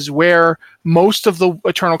Fortress, which is where most of the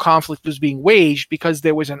eternal conflict was being waged, because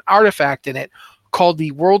there was an artifact in it called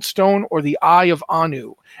the World Stone, or the Eye of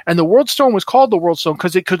Anu. And the World Stone was called the World Stone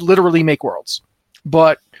because it could literally make worlds.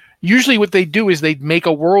 But usually what they do is they'd make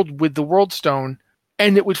a world with the World Stone,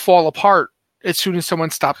 and it would fall apart as soon as someone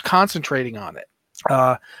stopped concentrating on it.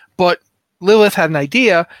 But Lilith had an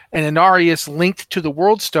idea, and Inarius linked to the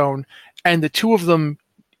World Stone, and the two of them,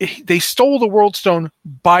 they stole the World Stone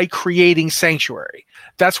by creating Sanctuary.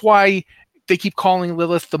 That's why they keep calling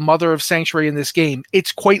Lilith the mother of Sanctuary in this game.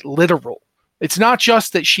 It's quite literal. It's not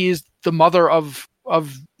just that she is the mother of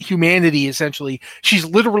humanity, essentially. She's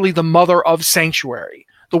literally the mother of Sanctuary.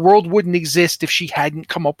 The world wouldn't exist if she hadn't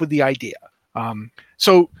come up with the idea.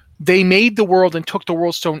 So they made the world and took the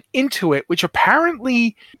World Stone into it, which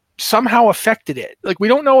apparently somehow affected it. Like, we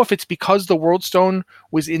don't know if it's because the World Stone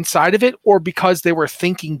was inside of it, or because there were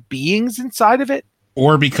thinking beings inside of it,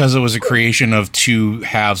 or because it was a creation of two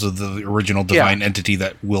halves of the original divine entity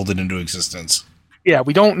that willed it into existence. Yeah,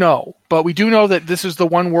 we don't know, but we do know that this is the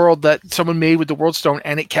one world that someone made with the World Stone,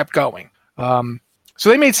 and it kept going. So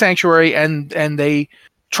they made Sanctuary, and they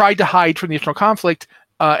tried to hide from the eternal conflict,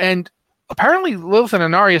 and apparently Lilith and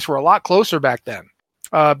Inarius were a lot closer back then,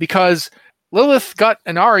 because Lilith got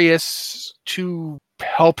Inarius to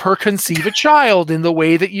help her conceive a child in the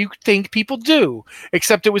way that you think people do,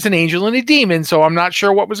 except it was an angel and a demon, so I'm not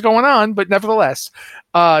sure what was going on, but nevertheless,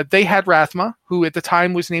 they had Rathma, who at the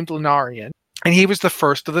time was named Lunarian, and he was the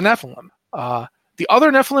first of the Nephilim. The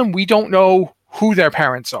other Nephilim, we don't know who their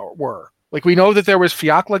parents were. Like, we know that there was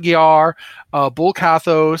Fiaklagiar,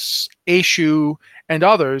 Bulkathos, Eshu, and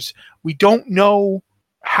others. We don't know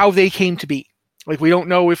how they came to be. Like, we don't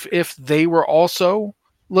know if they were also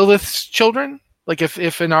Lilith's children, like if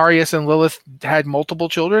Inarius and Lilith had multiple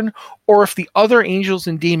children, or if the other angels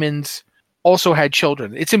and demons also had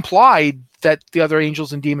children. It's implied that the other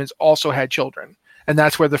angels and demons also had children, and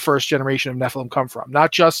that's where the first generation of Nephilim come from.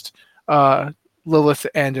 Not just Lilith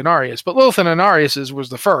and Inarius, but Lilith and Inarius was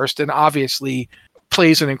the first, and obviously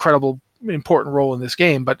plays an incredible, important role in this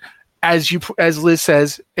game. But as Liz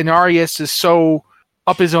says, Inarius is so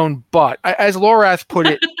up his own butt. As Lorath put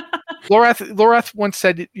it, Lorath once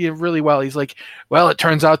said it really well. He's like, well, it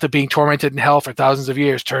turns out that being tormented in hell for thousands of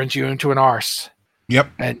years turns you into an arse. Yep.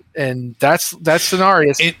 And that's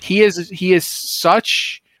Inarius. He is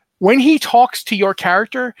such, when he talks to your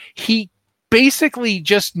character, he basically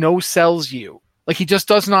just no-sells you. Like, he just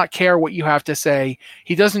does not care what you have to say.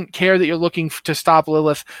 He doesn't care that you're looking to stop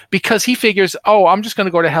Lilith, because he figures, oh, I'm just going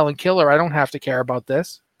to go to hell and kill her. I don't have to care about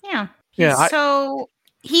this. Yeah. He's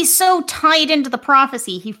He's so tied into the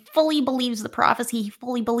prophecy. He fully believes the prophecy. He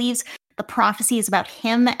fully believes the prophecy is about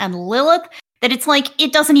him and Lilith, that it's like,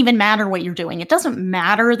 it doesn't even matter what you're doing. It doesn't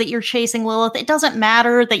matter that you're chasing Lilith. It doesn't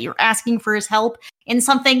matter that you're asking for his help in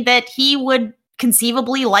something that he would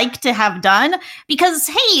conceivably like to have done, because,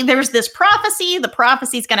 hey, there's this prophecy. The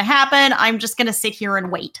prophecy's going to happen. I'm just going to sit here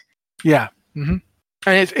and wait. Yeah. Mm-hmm.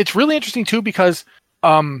 And it's really interesting, too, because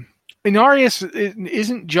Inarius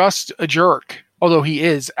isn't just a jerk, although he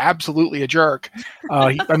is absolutely a jerk.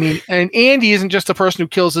 And Andy isn't just a person who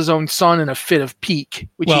kills his own son in a fit of pique.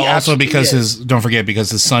 Also because don't forget, because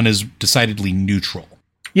his son is decidedly neutral.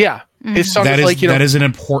 Yeah. His son that is is like, that is an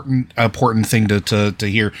important thing to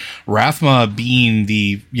hear. Rathma being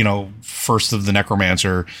the first of the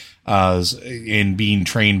necromancer, in being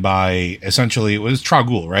trained by, essentially it was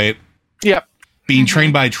Tragul, right? Yep. Being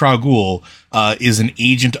trained by Tragul is an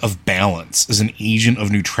agent of balance, is an agent of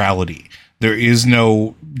neutrality. There is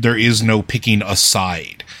no picking a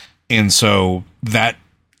side. And so that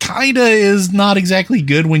kind of is not exactly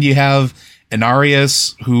good when you have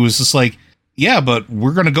Inarius, who is just like, yeah, but I'm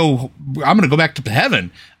going to go back to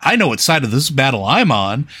heaven. I know what side of this battle I'm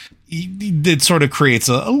on. It sort of creates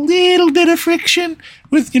a little bit of friction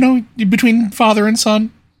with, between father and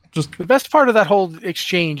son. Just the best part of that whole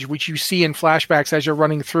exchange, which you see in flashbacks as you're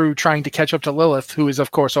running through trying to catch up to Lilith, who is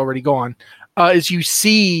of course already gone, is you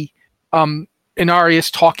see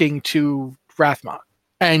Inarius talking to Rathma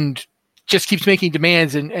and just keeps making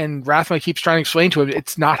demands, and Rathma keeps trying to explain to him,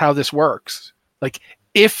 it's not how this works. Like,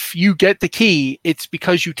 if you get the key, it's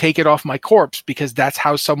because you take it off my corpse, because that's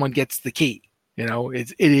how someone gets the key.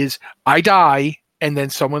 It is, I die and then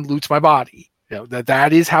someone loots my body.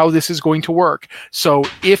 That is how this is going to work. So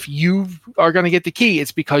if you are going to get the key,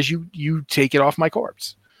 it's because you take it off my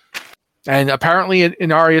corpse. And apparently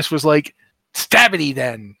Inarius was like, Stabity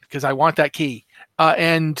then, because I want that key.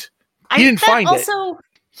 And he didn't find it.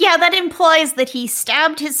 Yeah, that implies that he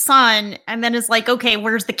stabbed his son and then is like, okay,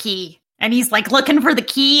 where's the key? And he's like looking for the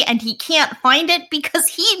key and he can't find it because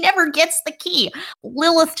he never gets the key.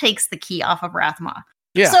 Lilith takes the key off of Rathma.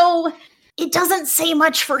 Yeah. So it doesn't say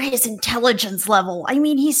much for his intelligence level. I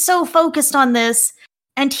mean, he's so focused on this.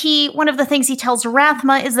 And one of the things he tells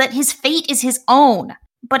Rathma is that his fate is his own.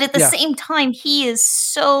 But at the same time, he is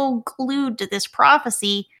so glued to this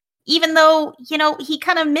prophecy, even though, he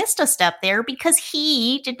kind of missed a step there because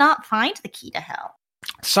he did not find the key to hell.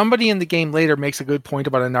 Somebody in the game later makes a good point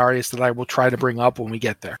about Inarius that I will try to bring up when we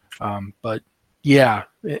get there. But yeah,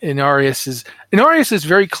 Inarius is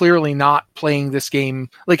very clearly not playing this game.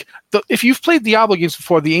 Like, if you've played Diablo games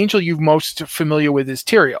before, the angel you're most familiar with is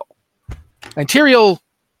Tyrael. And Tyrael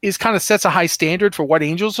is kind of sets a high standard for what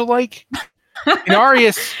angels are like.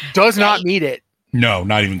 Inarius does not meet it. No,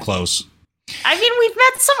 not even close. I mean, we've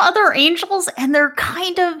met some other angels, and they're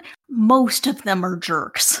most of them are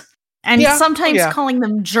jerks. And sometimes calling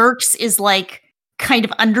them jerks is like kind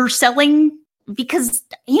of underselling, because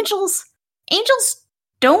angels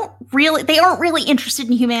aren't really interested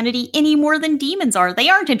in humanity any more than demons are. They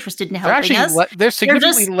aren't interested in helping us. They're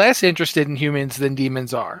significantly less interested in humans than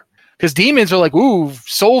demons are. Because demons are like, ooh,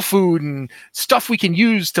 soul food and stuff we can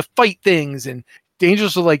use to fight things. And the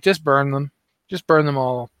angels are like, just burn them. Just burn them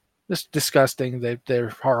all. It's disgusting. They're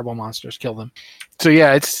horrible monsters. Kill them. So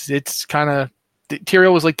yeah, it's kind of...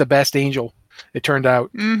 Tyrael was like the best angel, it turned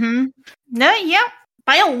out. Mm-hmm. No, yeah.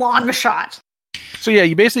 By a long shot. So yeah,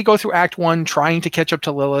 you basically go through Act 1 trying to catch up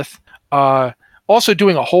to Lilith. Also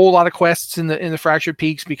doing a whole lot of quests in the Fractured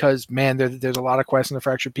Peaks, because, man, there's a lot of quests in the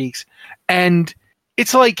Fractured Peaks. And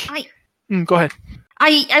it's like... Go ahead.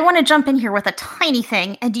 I want to jump in here with a tiny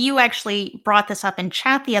thing, and you actually brought this up in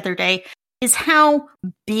chat the other day, is how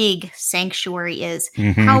big Sanctuary is.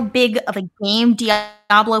 Mm-hmm. How big of a game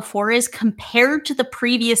Diablo 4 is compared to the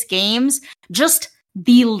previous games. Just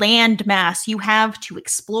the landmass you have to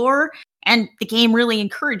explore, and the game really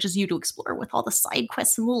encourages you to explore with all the side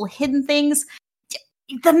quests and little hidden things.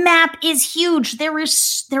 The map is huge. There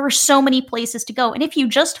are so many places to go, and if you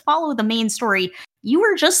just follow the main story, you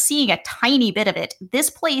are just seeing a tiny bit of it. This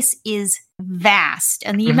place is vast,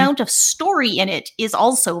 and the amount of story in it is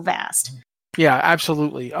also vast. Yeah,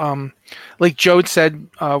 absolutely. Like Joe said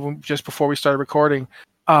just before we started recording,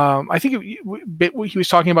 I think he was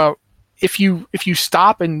talking about if you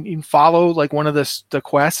stop and follow like one of the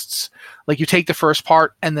quests, like you take the first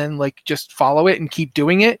part and then like just follow it and keep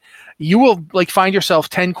doing it, you will like find yourself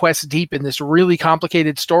 10 quests deep in this really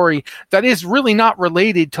complicated story that is really not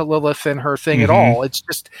related to Lilith and her thing at all.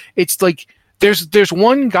 It's like there's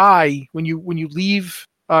one guy when you leave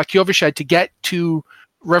Kyovashed to get to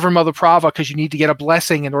Reverend Mother Prava because you need to get a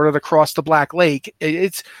blessing in order to cross the Black Lake.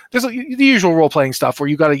 There's the usual role playing stuff where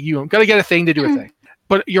you gotta get a thing to do a thing.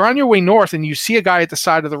 But you're on your way north and you see a guy at the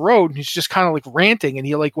side of the road and he's just kind of like ranting and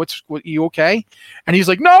you're like, what, you okay? And he's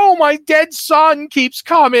like, no, my dead son keeps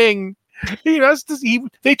coming.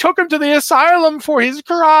 They took him to the asylum for his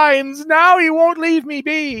crimes. Now he won't leave me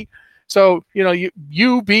be. So,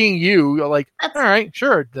 you being you're like, all right,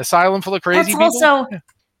 sure. The asylum full of crazy people.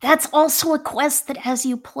 That's also a quest that as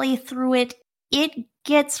you play through it, it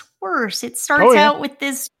gets worse. It starts out with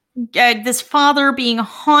this father being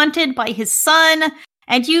haunted by his son.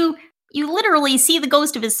 And you literally see the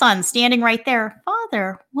ghost of his son standing right there.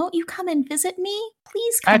 Father, won't you come and visit me?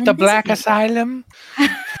 Please come at the Black Asylum.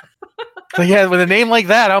 So yeah, with a name like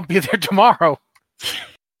that, I'll be there tomorrow.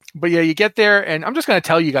 But yeah, you get there, and I'm just going to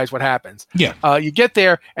tell you guys what happens. Yeah. You get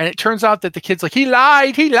there, and it turns out that the kid's like, he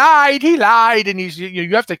lied, and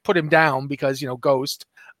you have to put him down because ghost.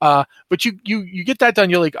 But you get that done.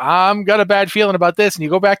 You're like, I'm got a bad feeling about this, and you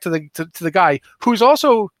go back to the guy who's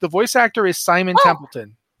also the voice actor is Simon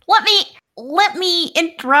Templeton. Let me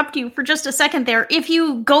interrupt you for just a second there. If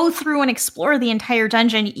you go through and explore the entire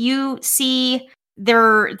dungeon, you see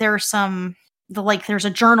there's a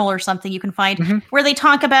journal or something you can find where they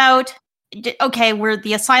talk about, okay, where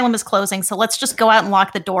the asylum is closing, so let's just go out and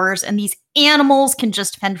lock the doors, and these animals can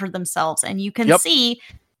just fend for themselves, and you can see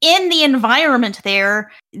in the environment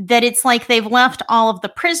there that it's like they've left all of the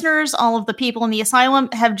prisoners, all of the people in the asylum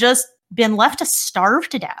have just been left to starve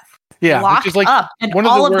to death. Yeah, locked which is like up, and one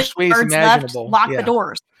of all the worst ways imaginable. Lock the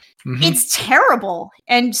doors. It's terrible.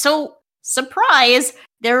 And so, surprise,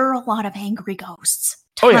 there are a lot of angry ghosts.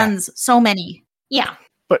 Tons, so many. Yeah.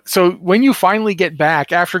 But so when you finally get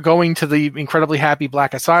back after going to the incredibly happy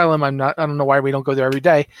Black Asylum, I don't know why we don't go there every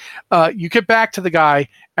day. You get back to the guy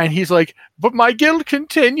and he's like, but my guilt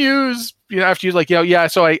continues. After you're like,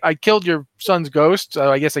 so I killed your son's ghost. So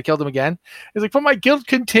I guess I killed him again. He's like, but my guilt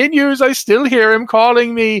continues. I still hear him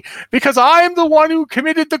calling me because I'm the one who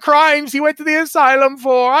committed the crimes he went to the asylum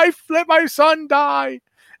for. I let my son die.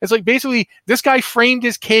 It's like basically this guy framed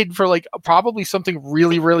his kid for like probably something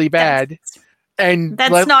really, really bad. And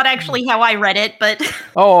that's not actually how I read it, but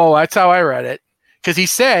oh, that's how I read it because he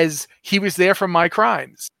says he was there for my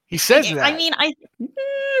crimes. He says that. I mean, I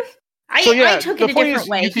took it a different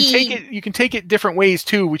way. You can take it different ways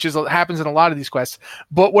too, which happens in a lot of these quests.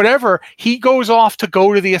 But whatever, he goes off to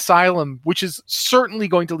go to the asylum, which is certainly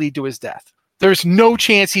going to lead to his death. There's no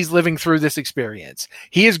chance he's living through this experience.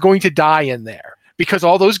 He is going to die in there because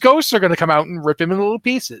all those ghosts are going to come out and rip him in little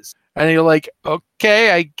pieces. And you're like,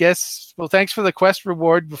 okay, I guess, well, thanks for the quest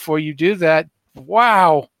reward before you do that.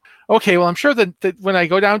 Wow. Okay, well, I'm sure that when I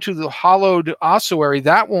go down to the hollowed ossuary,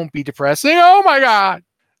 that won't be depressing. Oh, my God.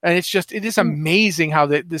 And it is amazing how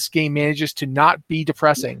this game manages to not be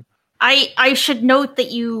depressing. I should note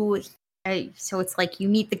that so it's like you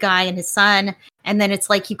meet the guy and his son, and then it's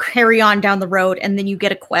like you carry on down the road, and then you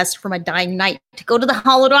get a quest from a dying knight to go to the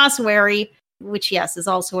hollowed ossuary, which, yes, is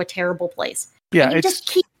also a terrible place. Yeah, and you just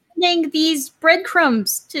keep these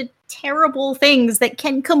breadcrumbs to terrible things that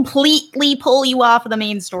can completely pull you off of the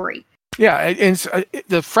main story. Yeah, and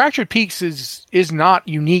the Fractured Peaks is not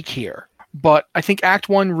unique here, but I think Act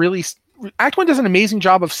 1 does an amazing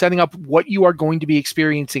job of setting up what you are going to be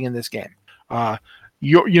experiencing in this game.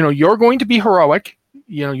 You're going to be heroic,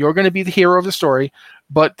 you're going to be the hero of the story,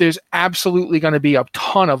 but there's absolutely going to be a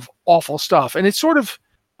ton of awful stuff. And it's sort of,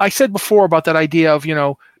 I said before about that idea of,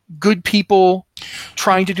 good people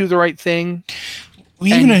trying to do the right thing.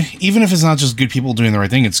 Even if it's not just good people doing the right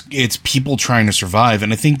thing, it's people trying to survive.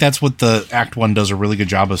 And I think that's what the Act 1 does a really good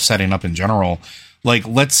job of setting up in general. Like,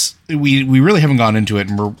 we really haven't gone into it,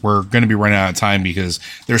 and we're going to be running out of time because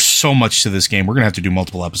there's so much to this game. We're going to have to do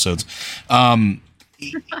multiple episodes. Hope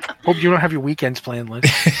you don't have your weekends planned, Liz.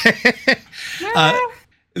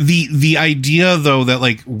 The idea, though, that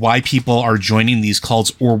like why people are joining these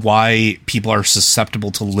cults or why people are susceptible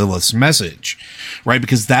to Lilith's message, right?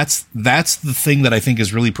 Because that's the thing that I think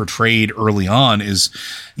is really portrayed early on is,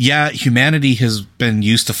 yeah, humanity has been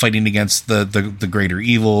used to fighting against the greater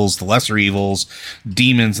evils, the lesser evils,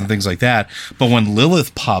 demons and things like that. But when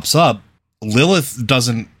Lilith pops up, Lilith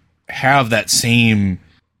doesn't have that same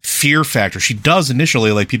fear factor. She does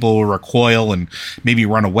initially, like people will recoil and maybe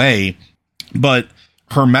run away, but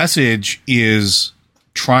her message is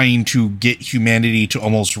trying to get humanity to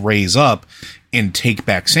almost raise up and take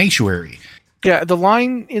back sanctuary. Yeah, the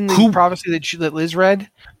line in the prophecy that Liz read,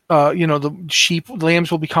 the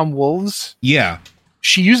lambs will become wolves. Yeah.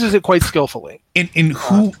 She uses it quite skillfully. And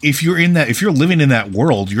if you're living in that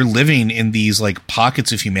world, you're living in these like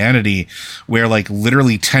pockets of humanity where like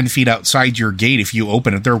literally 10 feet outside your gate, if you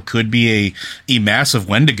open it, there could be a massive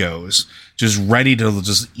Wendigos just ready to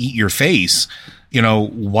just eat your face.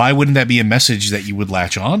 Why wouldn't that be a message that you would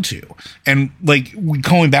latch onto? And like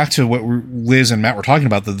going back to what Liz and Matt were talking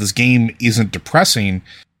about, that this game isn't depressing.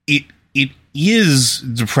 It is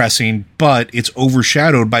depressing, but it's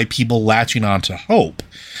overshadowed by people latching onto hope.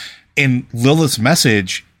 And Lilith's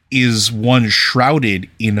message is one shrouded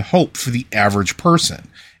in hope for the average person.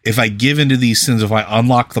 If I give into these sins, if I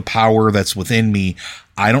unlock the power that's within me,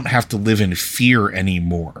 I don't have to live in fear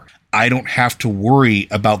anymore. I don't have to worry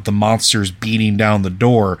about the monsters beating down the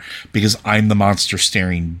door because I'm the monster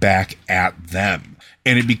staring back at them.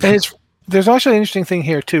 And it becomes... There's also an interesting thing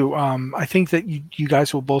here, too. I think that you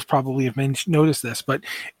guys will both probably have noticed this, but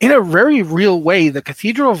in a very real way, the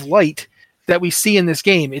Cathedral of Light that we see in this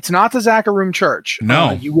game, it's not the Zakarum Church.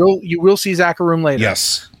 No. You will see Zakarum later.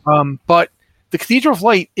 Yes. But the Cathedral of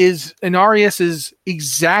Light is Inarius's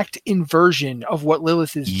exact inversion of what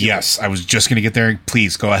Lilith is doing. Yes, I was just going to get there.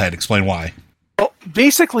 Please, go ahead. Explain why. Well,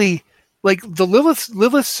 basically, like the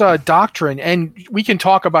Lilith's doctrine, and we can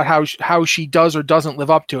talk about how she does or doesn't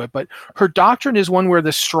live up to it, but her doctrine is one where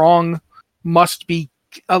the strong must be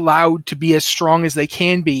allowed to be as strong as they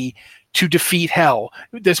can be to defeat hell.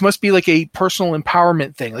 This must be like a personal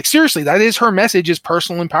empowerment thing. Like, seriously, that is her message, is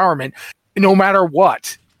personal empowerment, no matter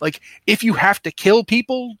what. Like, if you have to kill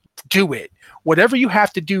people, do it. Whatever you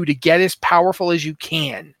have to do to get as powerful as you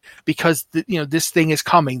can, because this thing is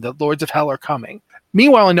coming. The Lords of Hell are coming.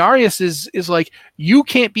 Meanwhile, Inarius is like, you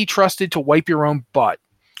can't be trusted to wipe your own butt.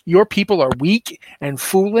 Your people are weak and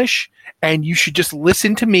foolish, and you should just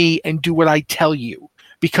listen to me and do what I tell you,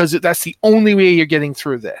 because that's the only way you're getting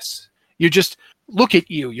through this. Look at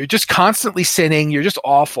you. You're just constantly sinning. You're just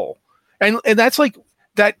awful. And that's like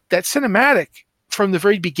that cinematic from the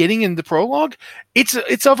very beginning in the prologue. It's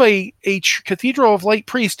of a Cathedral of Light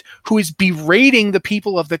priest who is berating the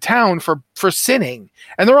people of the town for sinning.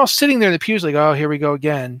 And they're all sitting there in the pews like, oh, here we go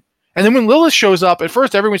again. And then when Lilith shows up, at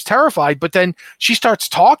first everyone's terrified, but then she starts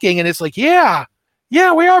talking and it's like, yeah,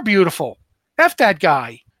 we are beautiful. F that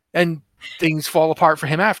guy. And things fall apart for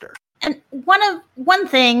him after. And one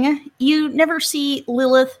thing, you never see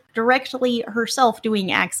Lilith directly herself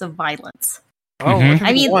doing acts of violence. Oh,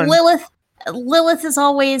 I mean, Lilith is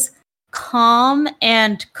always calm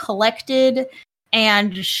and collected,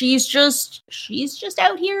 and she's just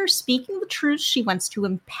out here speaking the truth. She wants to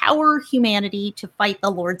empower humanity to fight the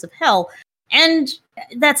Lords of Hell. And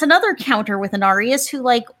that's another counter with Inarius, who,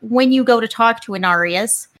 like, when you go to talk to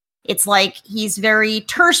Inarius, it's like he's very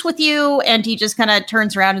terse with you, and he just kind of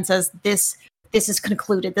turns around and says, this is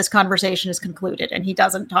concluded. This conversation is concluded, and he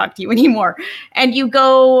doesn't talk to you anymore. And you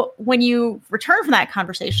go, when you return from that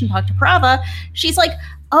conversation, talk to Prava, she's like,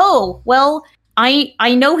 oh, well, I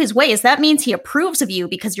know his ways. That means he approves of you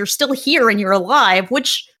because you're still here and you're alive,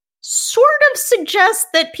 which sort of suggests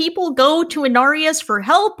that people go to Inarius for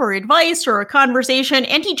help or advice or a conversation,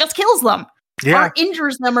 and he just kills them. Yeah. Or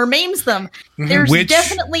injures them or maims them. There's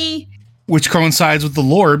definitely... Which coincides with the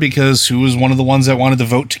lore, because who was one of the ones that wanted to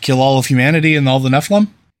vote to kill all of humanity and all the Nephilim?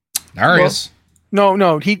 Darius. Well,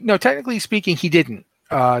 no. Technically speaking, he didn't.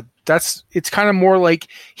 It's kind of more like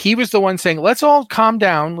he was the one saying, let's all calm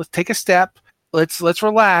down. Let's take a step. Let's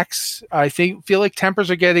relax. I feel like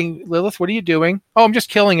tempers are getting... Lilith, what are you doing? Oh, I'm just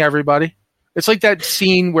killing everybody. It's like that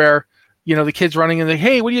scene where, the kid's running and they're like,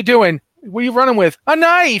 hey, what are you doing? What are you running with? A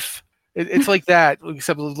knife! It's like that,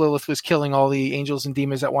 except Lilith was killing all the angels and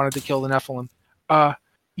demons that wanted to kill the Nephilim.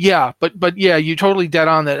 But you're totally dead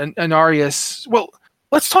on that. And Inarius... Well,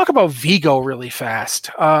 let's talk about Vigo really fast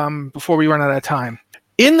before we run out of time.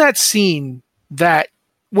 In that scene that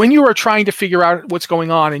when you are trying to figure out what's going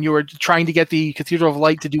on and you are trying to get the Cathedral of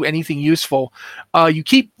Light to do anything useful, you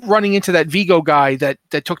keep running into that Vigo guy that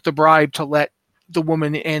took the bribe to let the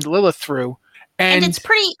woman and Lilith through. And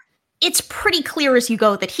it's pretty clear as you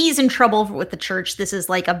go that he's in trouble with the church. This is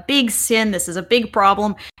like a big sin. This is a big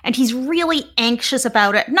problem. And he's really anxious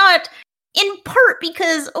about it. Not in part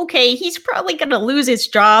because, okay, he's probably going to lose his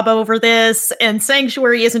job over this, and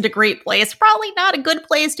Sanctuary isn't a great place. Probably not a good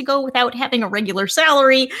place to go without having a regular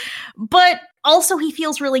salary. But also he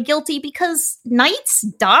feels really guilty because Knights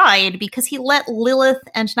died because he let Lilith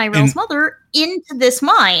and Nirel's mother into this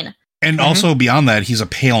mine. And also beyond that, he's a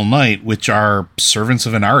Pale Knight, which are servants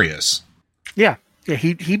of Inarius. Yeah. Yeah,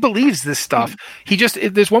 he believes this stuff. He just,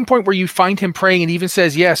 there's one point where you find him praying and even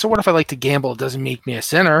says, yeah, so what if I like to gamble? It doesn't make me a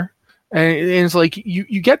sinner. And it's like, you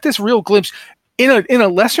get this real glimpse. In a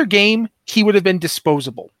lesser game, he would have been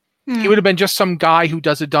disposable. He would have been just some guy who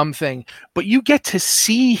does a dumb thing. But you get to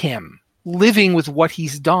see him living with what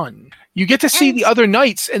he's done. You get to see the other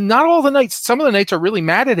knights, and not all the knights. Some of the knights are really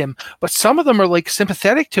mad at him, but some of them are like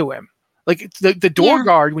sympathetic to him. Like the door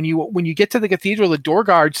guard, when you get to the cathedral, the door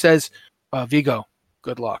guard says, Vigo,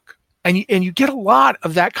 good luck. And you get a lot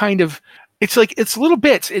of that kind of, it's like, it's little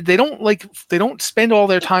bits. They don't spend all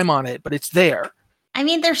their time on it, but it's there. I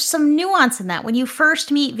mean, there's some nuance in that. When you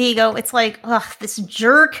first meet Vigo, it's like, ugh, this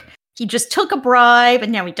jerk. He just took a bribe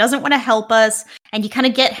and now he doesn't want to help us. And you kind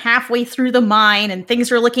of get halfway through the mine and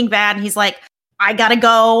things are looking bad. And he's like, I gotta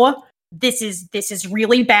go. This is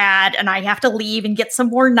really bad. And I have to leave and get some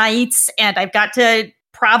more knights. And I've got to,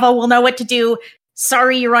 Prava will know what to do.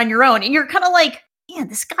 Sorry, you're on your own. And you're kind of like, man,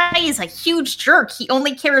 this guy is a huge jerk. He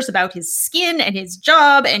only cares about his skin and his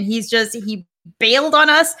job. And he bailed on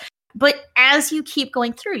us. But as you keep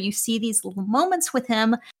going through, you see these little moments with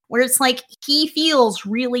him where it's like he feels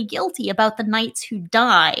really guilty about the knights who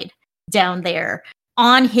died down there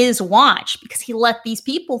on his watch because he let these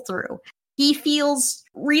people through. He feels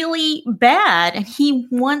really bad and he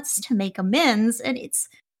wants to make amends. And it's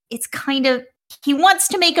kind of, he wants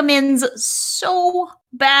to make amends so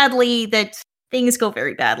badly that things go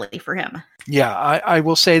very badly for him. Yeah, I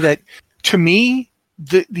will say that to me,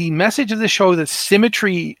 the message of the show, the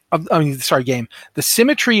symmetry of the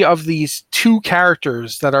symmetry of these two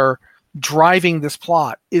characters that are driving this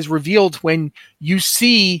plot is revealed when you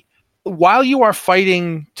see, while you are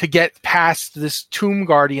fighting to get past this tomb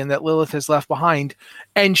guardian that Lilith has left behind,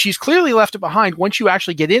 and she's clearly left it behind. Once you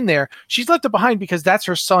actually get in there, she's left it behind because that's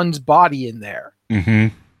her son's body in there.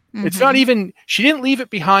 It's not even, she didn't leave it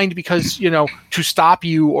behind because, to stop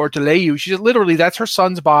you or delay you. She's literally, that's her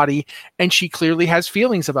son's body, and she clearly has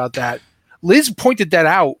feelings about that. Liz pointed that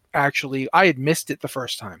out, actually. I had missed it the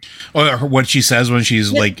first time. Oh, what she says when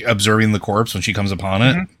she's like observing the corpse when she comes upon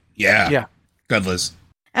it? Yeah. Good, Liz.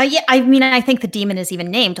 I mean, I think the demon is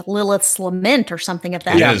even named Lilith's Lament or something of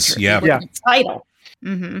that nature. Yes, yeah. Its title.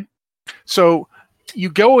 So you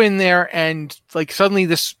go in there and like suddenly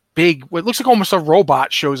this big, what looks like almost a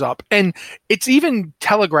robot shows up, and it's even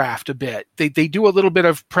telegraphed a bit. They do a little bit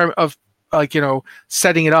of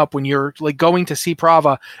setting it up when you're like going to see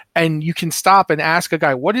Prava, and you can stop and ask a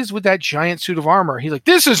guy, what is with that giant suit of armor? He's like,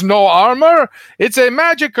 this is no armor, it's a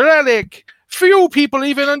magic relic. Few people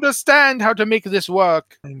even understand how to make this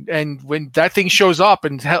work. And when that thing shows up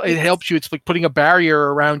and it helps you, it's like putting a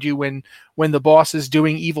barrier around you when the boss is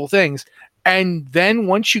doing evil things. And then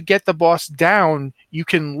once you get the boss down, you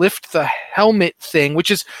can lift the helmet thing, which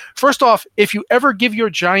is, first off, if you ever give your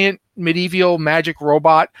giant medieval magic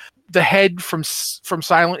robot the head from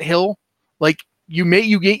Silent Hill, like you made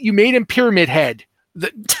him Pyramid Head.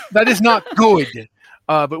 That is not good.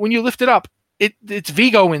 But when you lift it up, it's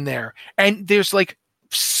Vigo in there, and there's like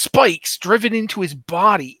spikes driven into his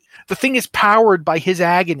body. The thing is powered by his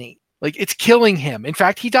agony. Like, it's killing him. In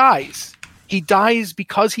fact, he dies. He dies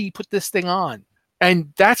because he put this thing on.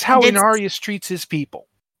 And that's how Inarius treats his people.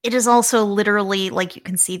 It is also literally, like, you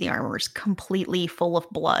can see the armor is completely full of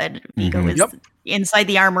blood. Vigo is inside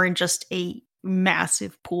the armor in just a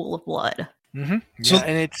massive pool of blood. So,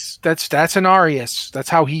 and that's Inarius. That's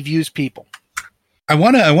how he views people. I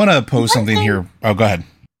want to pose something here. Oh, go ahead.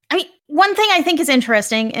 I mean, one thing I think is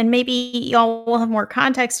interesting, and maybe y'all will have more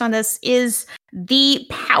context on this, is the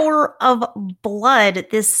power of blood.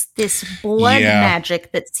 This blood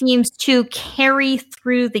magic that seems to carry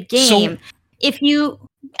through the game. So, if you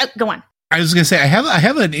go on, I was going to say I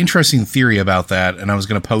have an interesting theory about that, and I was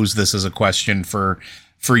going to pose this as a question for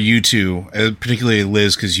you two, particularly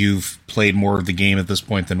Liz, because you've played more of the game at this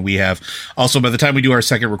point than we have. Also, by the time we do our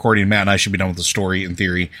second recording, Matt and I should be done with the story in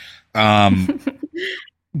theory.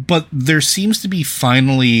 But there seems to be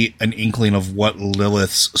finally an inkling of what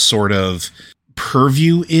Lilith's sort of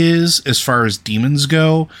purview is as far as demons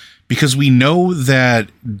go, because we know that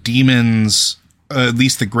demons, at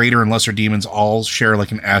least the greater and lesser demons, all share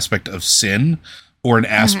like an aspect of sin or an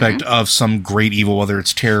aspect of some great evil, whether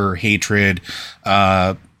it's terror, hatred,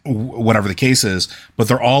 whatever the case is, but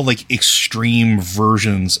they're all like extreme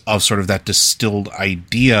versions of sort of that distilled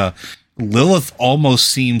idea. Lilith almost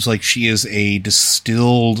seems like she is a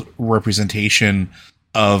distilled representation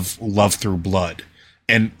of love through blood.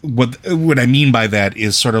 And what I mean by that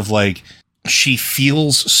is sort of like she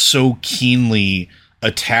feels so keenly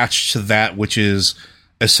attached to that which is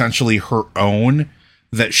essentially her own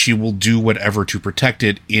that she will do whatever to protect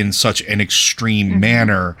it in such an extreme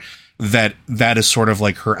manner that is sort of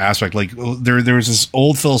like her aspect. Like there's this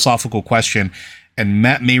old philosophical question, and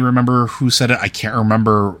Matt may remember who said it. I can't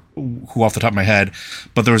remember who off the top of my head,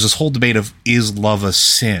 but there was this whole debate of, is love a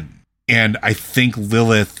sin? And I think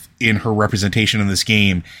Lilith, in her representation in this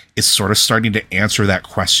game, is sort of starting to answer that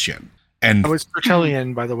question. And it was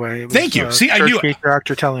Tertullian, by the way. Thank you. See, I knew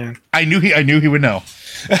Tertullian. I knew he would know.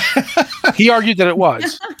 He argued that it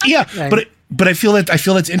was. Yeah, but I feel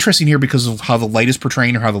that's interesting here because of how the light is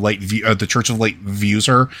portraying, or how the light the Church of Light views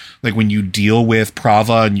her. Like when you deal with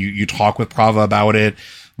Prava and you talk with Prava about it,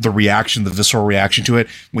 the reaction, the visceral reaction to it,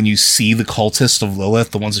 when you see the cultists of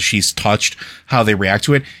Lilith, the ones that she's touched, how they react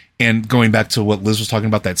to it. And going back to what Liz was talking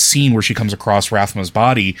about, that scene where she comes across Rathma's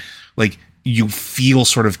body, like you feel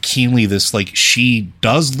sort of keenly this, like she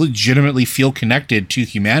does legitimately feel connected to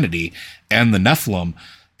humanity and the Nephilim,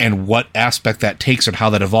 and what aspect that takes and how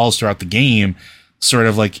that evolves throughout the game sort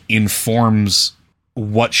of like informs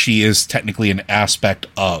what she is technically an aspect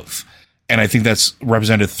of. And I think that's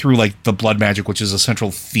represented through like the blood magic, which is a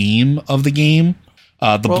central theme of the game.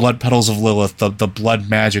 Blood petals of Lilith, the blood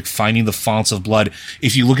magic, finding the fonts of blood.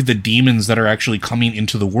 If you look at the demons that are actually coming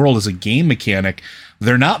into the world as a game mechanic,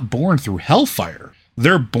 they're not born through hellfire.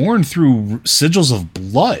 They're born through sigils of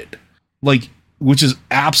blood, like, which is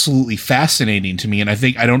absolutely fascinating to me. And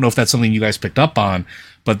I don't know if that's something you guys picked up on,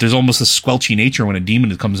 but there's almost a squelchy nature when a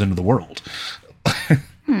demon comes into the world.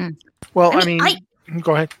 Well,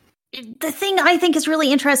 go ahead. The thing I think is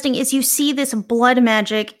really interesting is you see this blood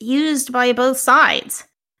magic used by both sides.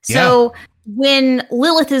 So when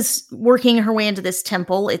Lilith is working her way into this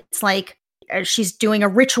temple, it's like she's doing a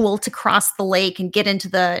ritual to cross the lake and get into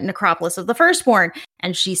the necropolis of the firstborn.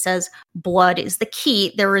 And she says, blood is the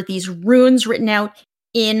key. There are these runes written out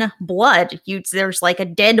in blood. There's like a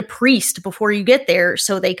dead priest before you get there,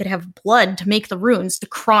 so they could have blood to make the runes to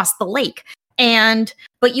cross the lake.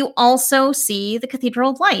 But you also see the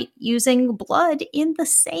Cathedral of Light using blood in the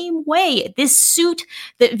same way. This suit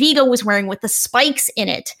that Vigo was wearing with the spikes in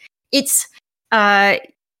it, it's,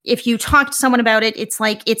 if you talk to someone about it, it's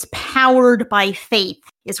like it's powered by faith,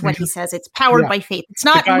 is what he says. It's powered by faith. It's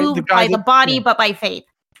not moved by the body, but by faith.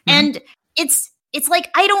 And it's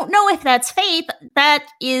like, I don't know if that's faith. That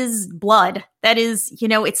is blood. That is,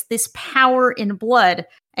 it's this power in blood.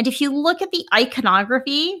 And if you look at the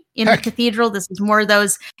iconography in the cathedral, this is more of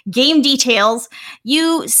those game details.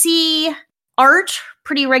 You see art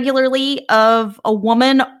pretty regularly of a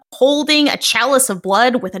woman holding a chalice of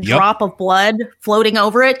blood with a drop of blood floating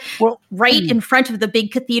over it. Well, right in front of the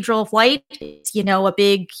big Cathedral of Light. It's, a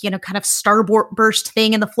big, kind of starburst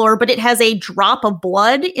thing in the floor, but it has a drop of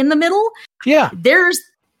blood in the middle. Yeah.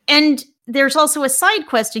 There's also a side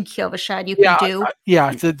quest in Kyovashad you can do.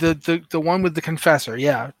 The one with the confessor.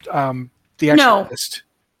 Yeah. The exorcist.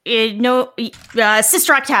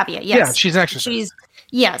 Sister Octavia. Yes. Yeah, she's an exorcist.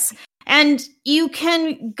 Yes. And you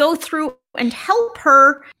can go through and help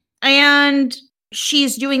her, and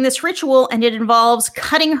she's doing this ritual, and it involves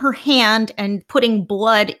cutting her hand and putting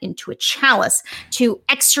blood into a chalice to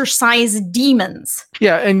exorcise demons.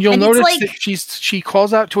 Yeah, and you'll notice that she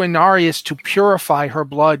calls out to Inarius to purify her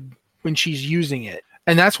blood when she's using it.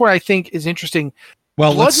 And that's what I think is interesting.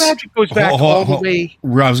 Well, blood magic goes back all the way.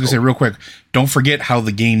 I was going to say real quick, don't forget how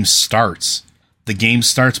the game starts. The game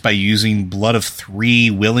starts by using blood of 3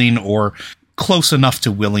 willing or close enough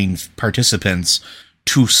to willing participants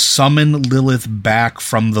to summon Lilith back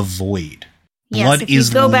from the void. Blood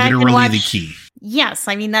is literally the key. Yes,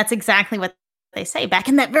 that's exactly what they say. Back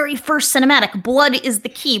in that very first cinematic, blood is the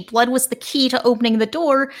key. Blood was the key to opening the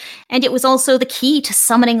door, and it was also the key to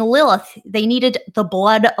summoning Lilith. They needed the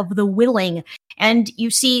blood of the willing. And you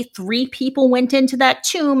see 3 people went into that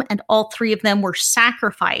tomb, and all 3 of them were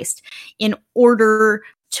sacrificed in order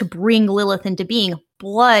to bring Lilith into being.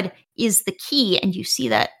 Blood is the key, and you see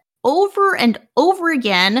that over and over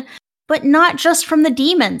again, but not just from the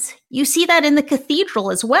demons. You see that in the cathedral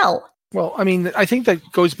as well. Well, I think that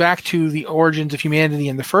goes back to the origins of humanity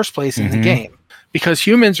in the first place in the game. because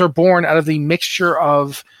humans are born out of the mixture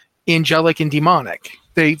of angelic and demonic.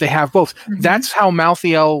 They have both. Mm-hmm. That's how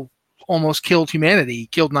Malthael almost killed humanity,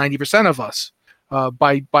 killed 90% of us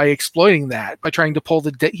by exploiting that, by trying to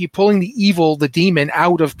pulling the evil, the demon,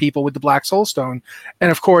 out of people with the Black Soul Stone.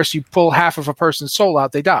 And of course, you pull half of a person's soul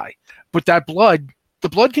out, they die. But that blood, the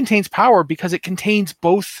blood contains power because it contains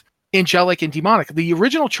both angelic and demonic. The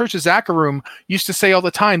original Church of Zakarum used to say all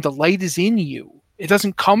the time, the light is in you. It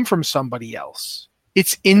doesn't come from somebody else.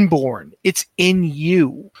 It's inborn. It's in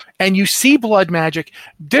you. And you see blood magic.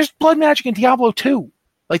 There's blood magic in Diablo 2.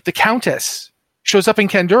 Like the Countess shows up in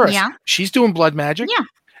Kandurus. Yeah. She's doing blood magic. Yeah.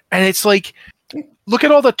 And it's like, look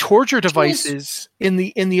at all the torture devices in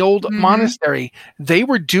the old monastery. They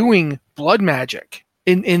were doing blood magic.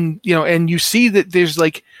 And you see that there's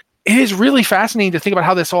like, it is really fascinating to think about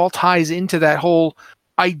how this all ties into that whole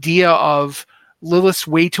idea of Lilith's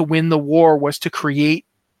way to win the war was to create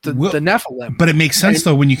the Nephilim. But it makes sense,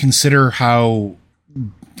 though, when you consider how,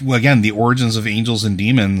 well, again, the origins of angels and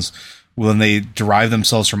demons, when they derive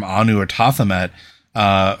themselves from Anu or Tothamet,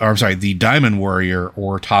 the Diamond Warrior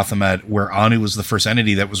or Tothamet, where Anu was the first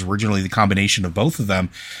entity that was originally the combination of both of them,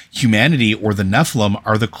 humanity or the Nephilim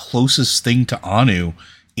are the closest thing to Anu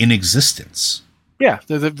in existence. Yeah,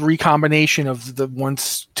 the recombination of the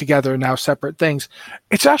once together, now separate things.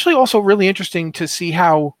 It's actually also really interesting to see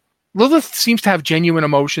how Lilith seems to have genuine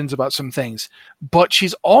emotions about some things, but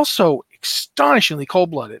she's also astonishingly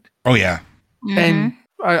cold-blooded. Oh, yeah. Mm-hmm. And,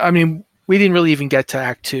 I mean, we didn't really even get to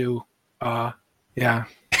Act 2. Yeah.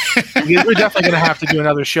 We're definitely going to have to do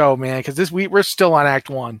another show, man, because we're still on Act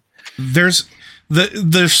 1. There's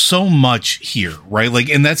so much here, right? Like,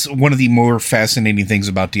 and that's one of the more fascinating things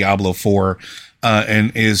about Diablo 4,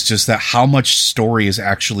 and is just that how much story is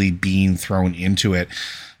actually being thrown into it.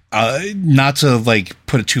 Not to like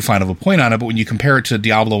put too fine of a point on it, but when you compare it to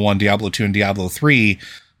Diablo 1, Diablo 2, and Diablo 3,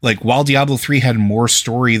 like while Diablo 3 had more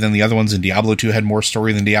story than the other ones and Diablo 2 had more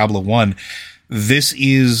story than Diablo 1, this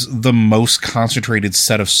is the most concentrated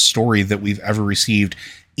set of story that we've ever received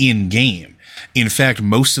in game. In fact,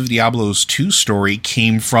 most of Diablo's 2 story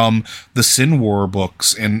came from the Sin War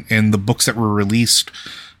books and the books that were released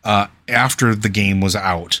after the game was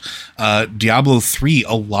out. Diablo 3,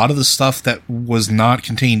 a lot of the stuff that was not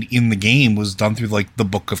contained in the game was done through like the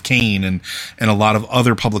Book of Cain and a lot of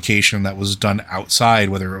other publication that was done outside,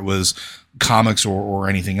 whether it was comics or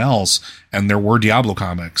anything else. And there were Diablo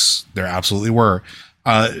comics. There absolutely were.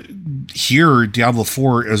 Here, Diablo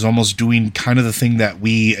 4 is almost doing kind of the thing that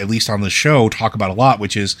we, at least on the show, talk about a lot,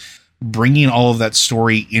 which is bringing all of that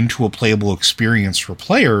story into a playable experience for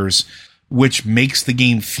players, which makes the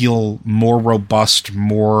game feel more robust,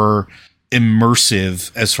 more immersive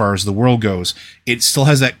as far as the world goes. It still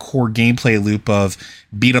has that core gameplay loop of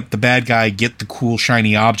beat up the bad guy, get the cool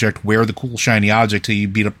shiny object, wear the cool shiny object till you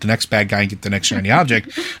beat up the next bad guy and get the next shiny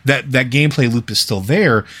object. That gameplay loop is still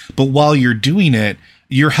there, but while you're doing it,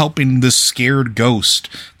 you're helping this scared ghost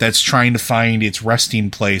that's trying to find its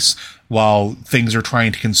resting place while things are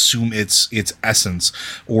trying to consume its essence.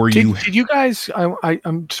 Or did you guys?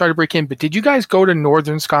 I'm sorry to break in, but did you guys go to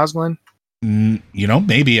Northern Scotland?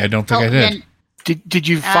 Maybe. I don't think I did. Did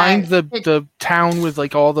you find the town with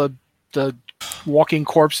like all the walking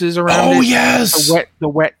corpses around? Oh, yes, the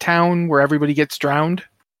wet town where everybody gets drowned.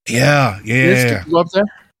 Yeah. Did you go up there?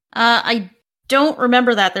 I don't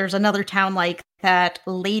remember that. There's another town like that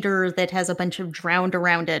later that has a bunch of drowned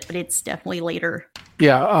around it, but it's definitely later.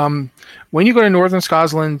 Yeah. When you go to Northern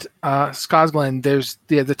Scotland, there's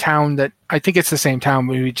the town that I think it's the same town,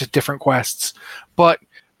 maybe just different quests. But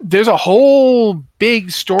there's a whole big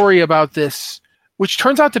story about this, which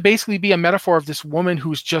turns out to basically be a metaphor of this woman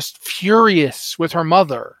who's just furious with her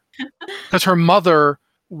mother because her mother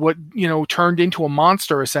turned into a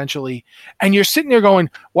monster essentially. And you're sitting there going,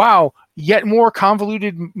 wow, yet more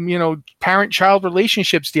convoluted, parent-child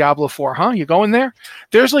relationships, Diablo 4, huh? You going there?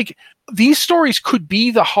 There's like, these stories could be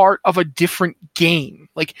the heart of a different game.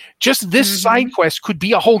 Like just this side quest could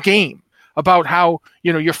be a whole game about how,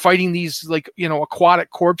 you're fighting these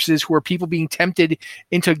aquatic corpses who are people being tempted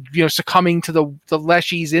into, succumbing to the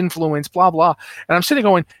Leshy's influence, blah, blah. And I'm sitting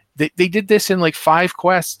going, they did this in like 5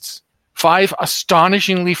 quests, 5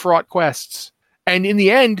 astonishingly fraught quests. And in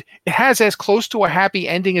the end, it has as close to a happy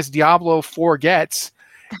ending as Diablo 4 gets,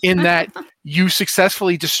 in that you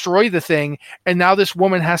successfully destroy the thing, and now this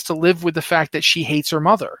woman has to live with the fact that she hates her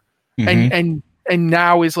mother. And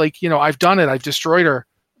now is like, I've done it, I've destroyed her,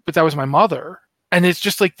 but that was my mother. And it's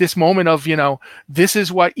just like this moment of, this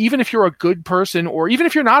is what, even if you're a good person, or even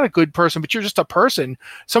if you're not a good person, but you're just a person,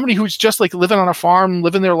 somebody who's just like living on a farm,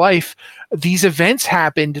 living their life, these events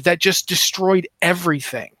happened that just destroyed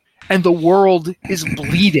everything. and the world is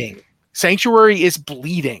bleeding. Sanctuary is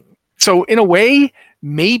bleeding. So in a way,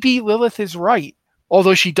 maybe Lilith is right.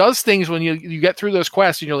 Although she does things when you get through those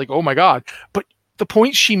quests and you're like, oh my God. But the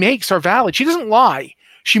points she makes are valid. She doesn't lie.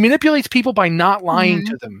 She manipulates people by not lying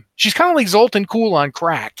to them. She's kind of like Zoltan Cool on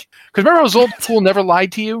crack. Because remember how Zoltan Cool never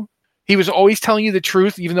lied to you? He was always telling you the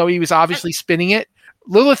truth, even though he was obviously spinning it.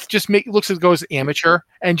 Lilith just looks as though as amateur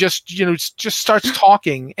and just starts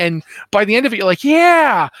talking. And by the end of it, you're like,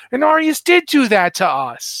 yeah, and Arius did do that to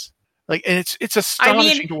us. Like, and it's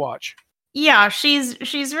astonishing to watch. Yeah, she's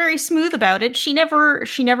very smooth about it. She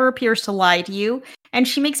never appears to lie to you, and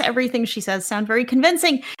she makes everything she says sound very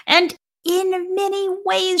convincing. And in many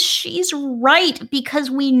ways, she's right, because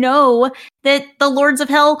we know that the Lords of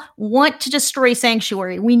Hell want to destroy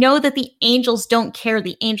Sanctuary. We know that the angels don't care.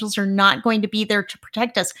 The angels are not going to be there to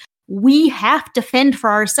protect us. We have to fend for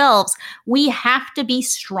ourselves. We have to be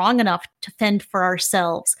strong enough to fend for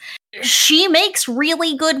ourselves. She makes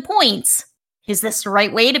really good points. Is this the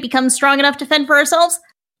right way to become strong enough to fend for ourselves?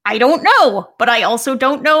 I don't know, but I also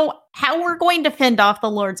don't know how we're going to fend off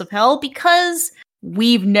the Lords of Hell, because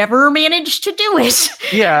we've never managed to do it.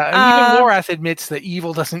 Yeah, and even Lorath admits that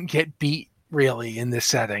evil doesn't get beat, really, in this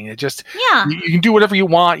setting. It just, you can do whatever you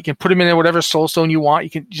want. You can put them in whatever soul stone you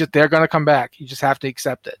want. They're going to come back. You just have to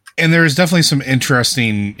accept it. And there's definitely some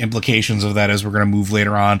interesting implications of that as we're going to move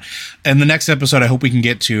later on. And the next episode, I hope we can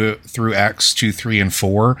get to through Acts 2, 3, and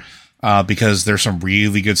 4. Because there's some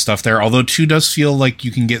really good stuff there. Although 2 does feel like you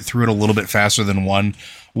can get through it a little bit faster than 1.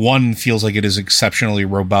 1 feels like it is exceptionally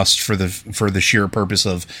robust for the sheer purpose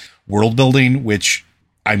of world building, which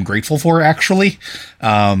I'm grateful for, actually.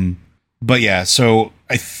 But yeah, so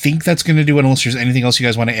I think that's going to do it, unless there's anything else you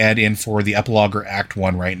guys want to add in for the epilogue or Act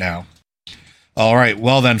 1 right now. All right,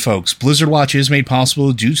 well then, folks, Blizzard Watch is made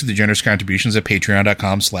possible due to the generous contributions at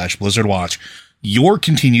patreon.com/BlizzardWatch. Your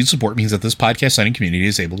continued support means that this podcast signing community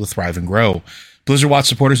is able to thrive and grow. Blizzard Watch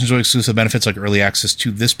supporters enjoy exclusive benefits like early access to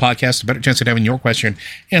this podcast, a better chance at having your question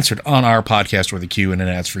answered on our podcast or the queue, and an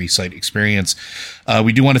ads-free site experience.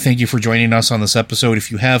 We do want to thank you for joining us on this episode. If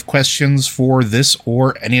you have questions for this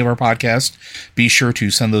or any of our podcasts, be sure to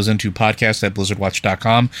send those into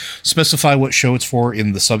podcast@blizzardwatch.com. Specify what show it's for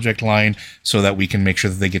in the subject line so that we can make sure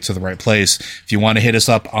that they get to the right place. If you want to hit us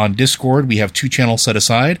up on Discord, we have 2 channels set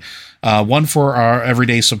aside. One for our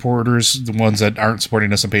everyday supporters, the ones that aren't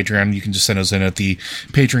supporting us on Patreon. You can just send us in at the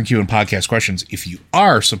Patreon Q and Podcast Questions. If you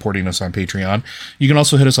are supporting us on Patreon, you can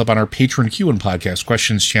also hit us up on our Patreon Q and Podcast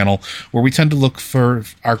Questions channel, where we tend to look for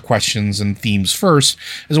our questions and themes first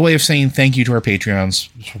as a way of saying thank you to our Patreon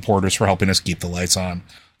supporters for helping us keep the lights on.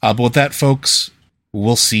 But with that, folks,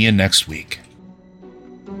 we'll see you next week.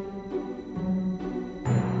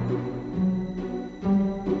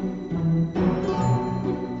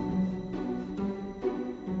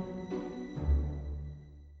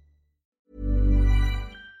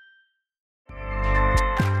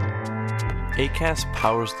 Acast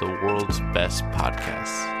powers the world's best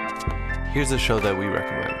podcasts. Here's a show that we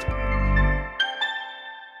recommend.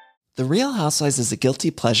 The Real Housewives is a guilty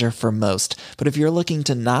pleasure for most, but if you're looking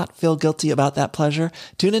to not feel guilty about that pleasure,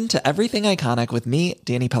 tune in to Everything Iconic with me,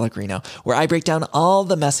 Danny Pellegrino, where I break down all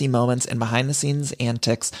the messy moments and behind-the-scenes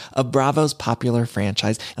antics of Bravo's popular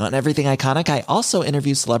franchise. And on Everything Iconic, I also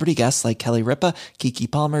interview celebrity guests like Kelly Ripa, Keke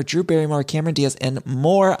Palmer, Drew Barrymore, Cameron Diaz, and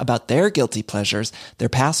more about their guilty pleasures, their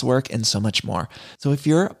past work, and so much more. So if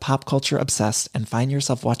you're pop culture obsessed and find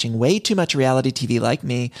yourself watching way too much reality TV like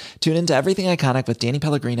me, tune into Everything Iconic with Danny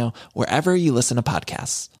Pellegrino, wherever you listen to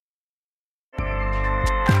podcasts.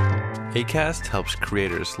 Acast helps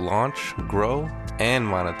creators launch, grow, and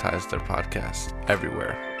monetize their podcasts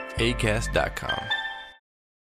everywhere. Acast.com.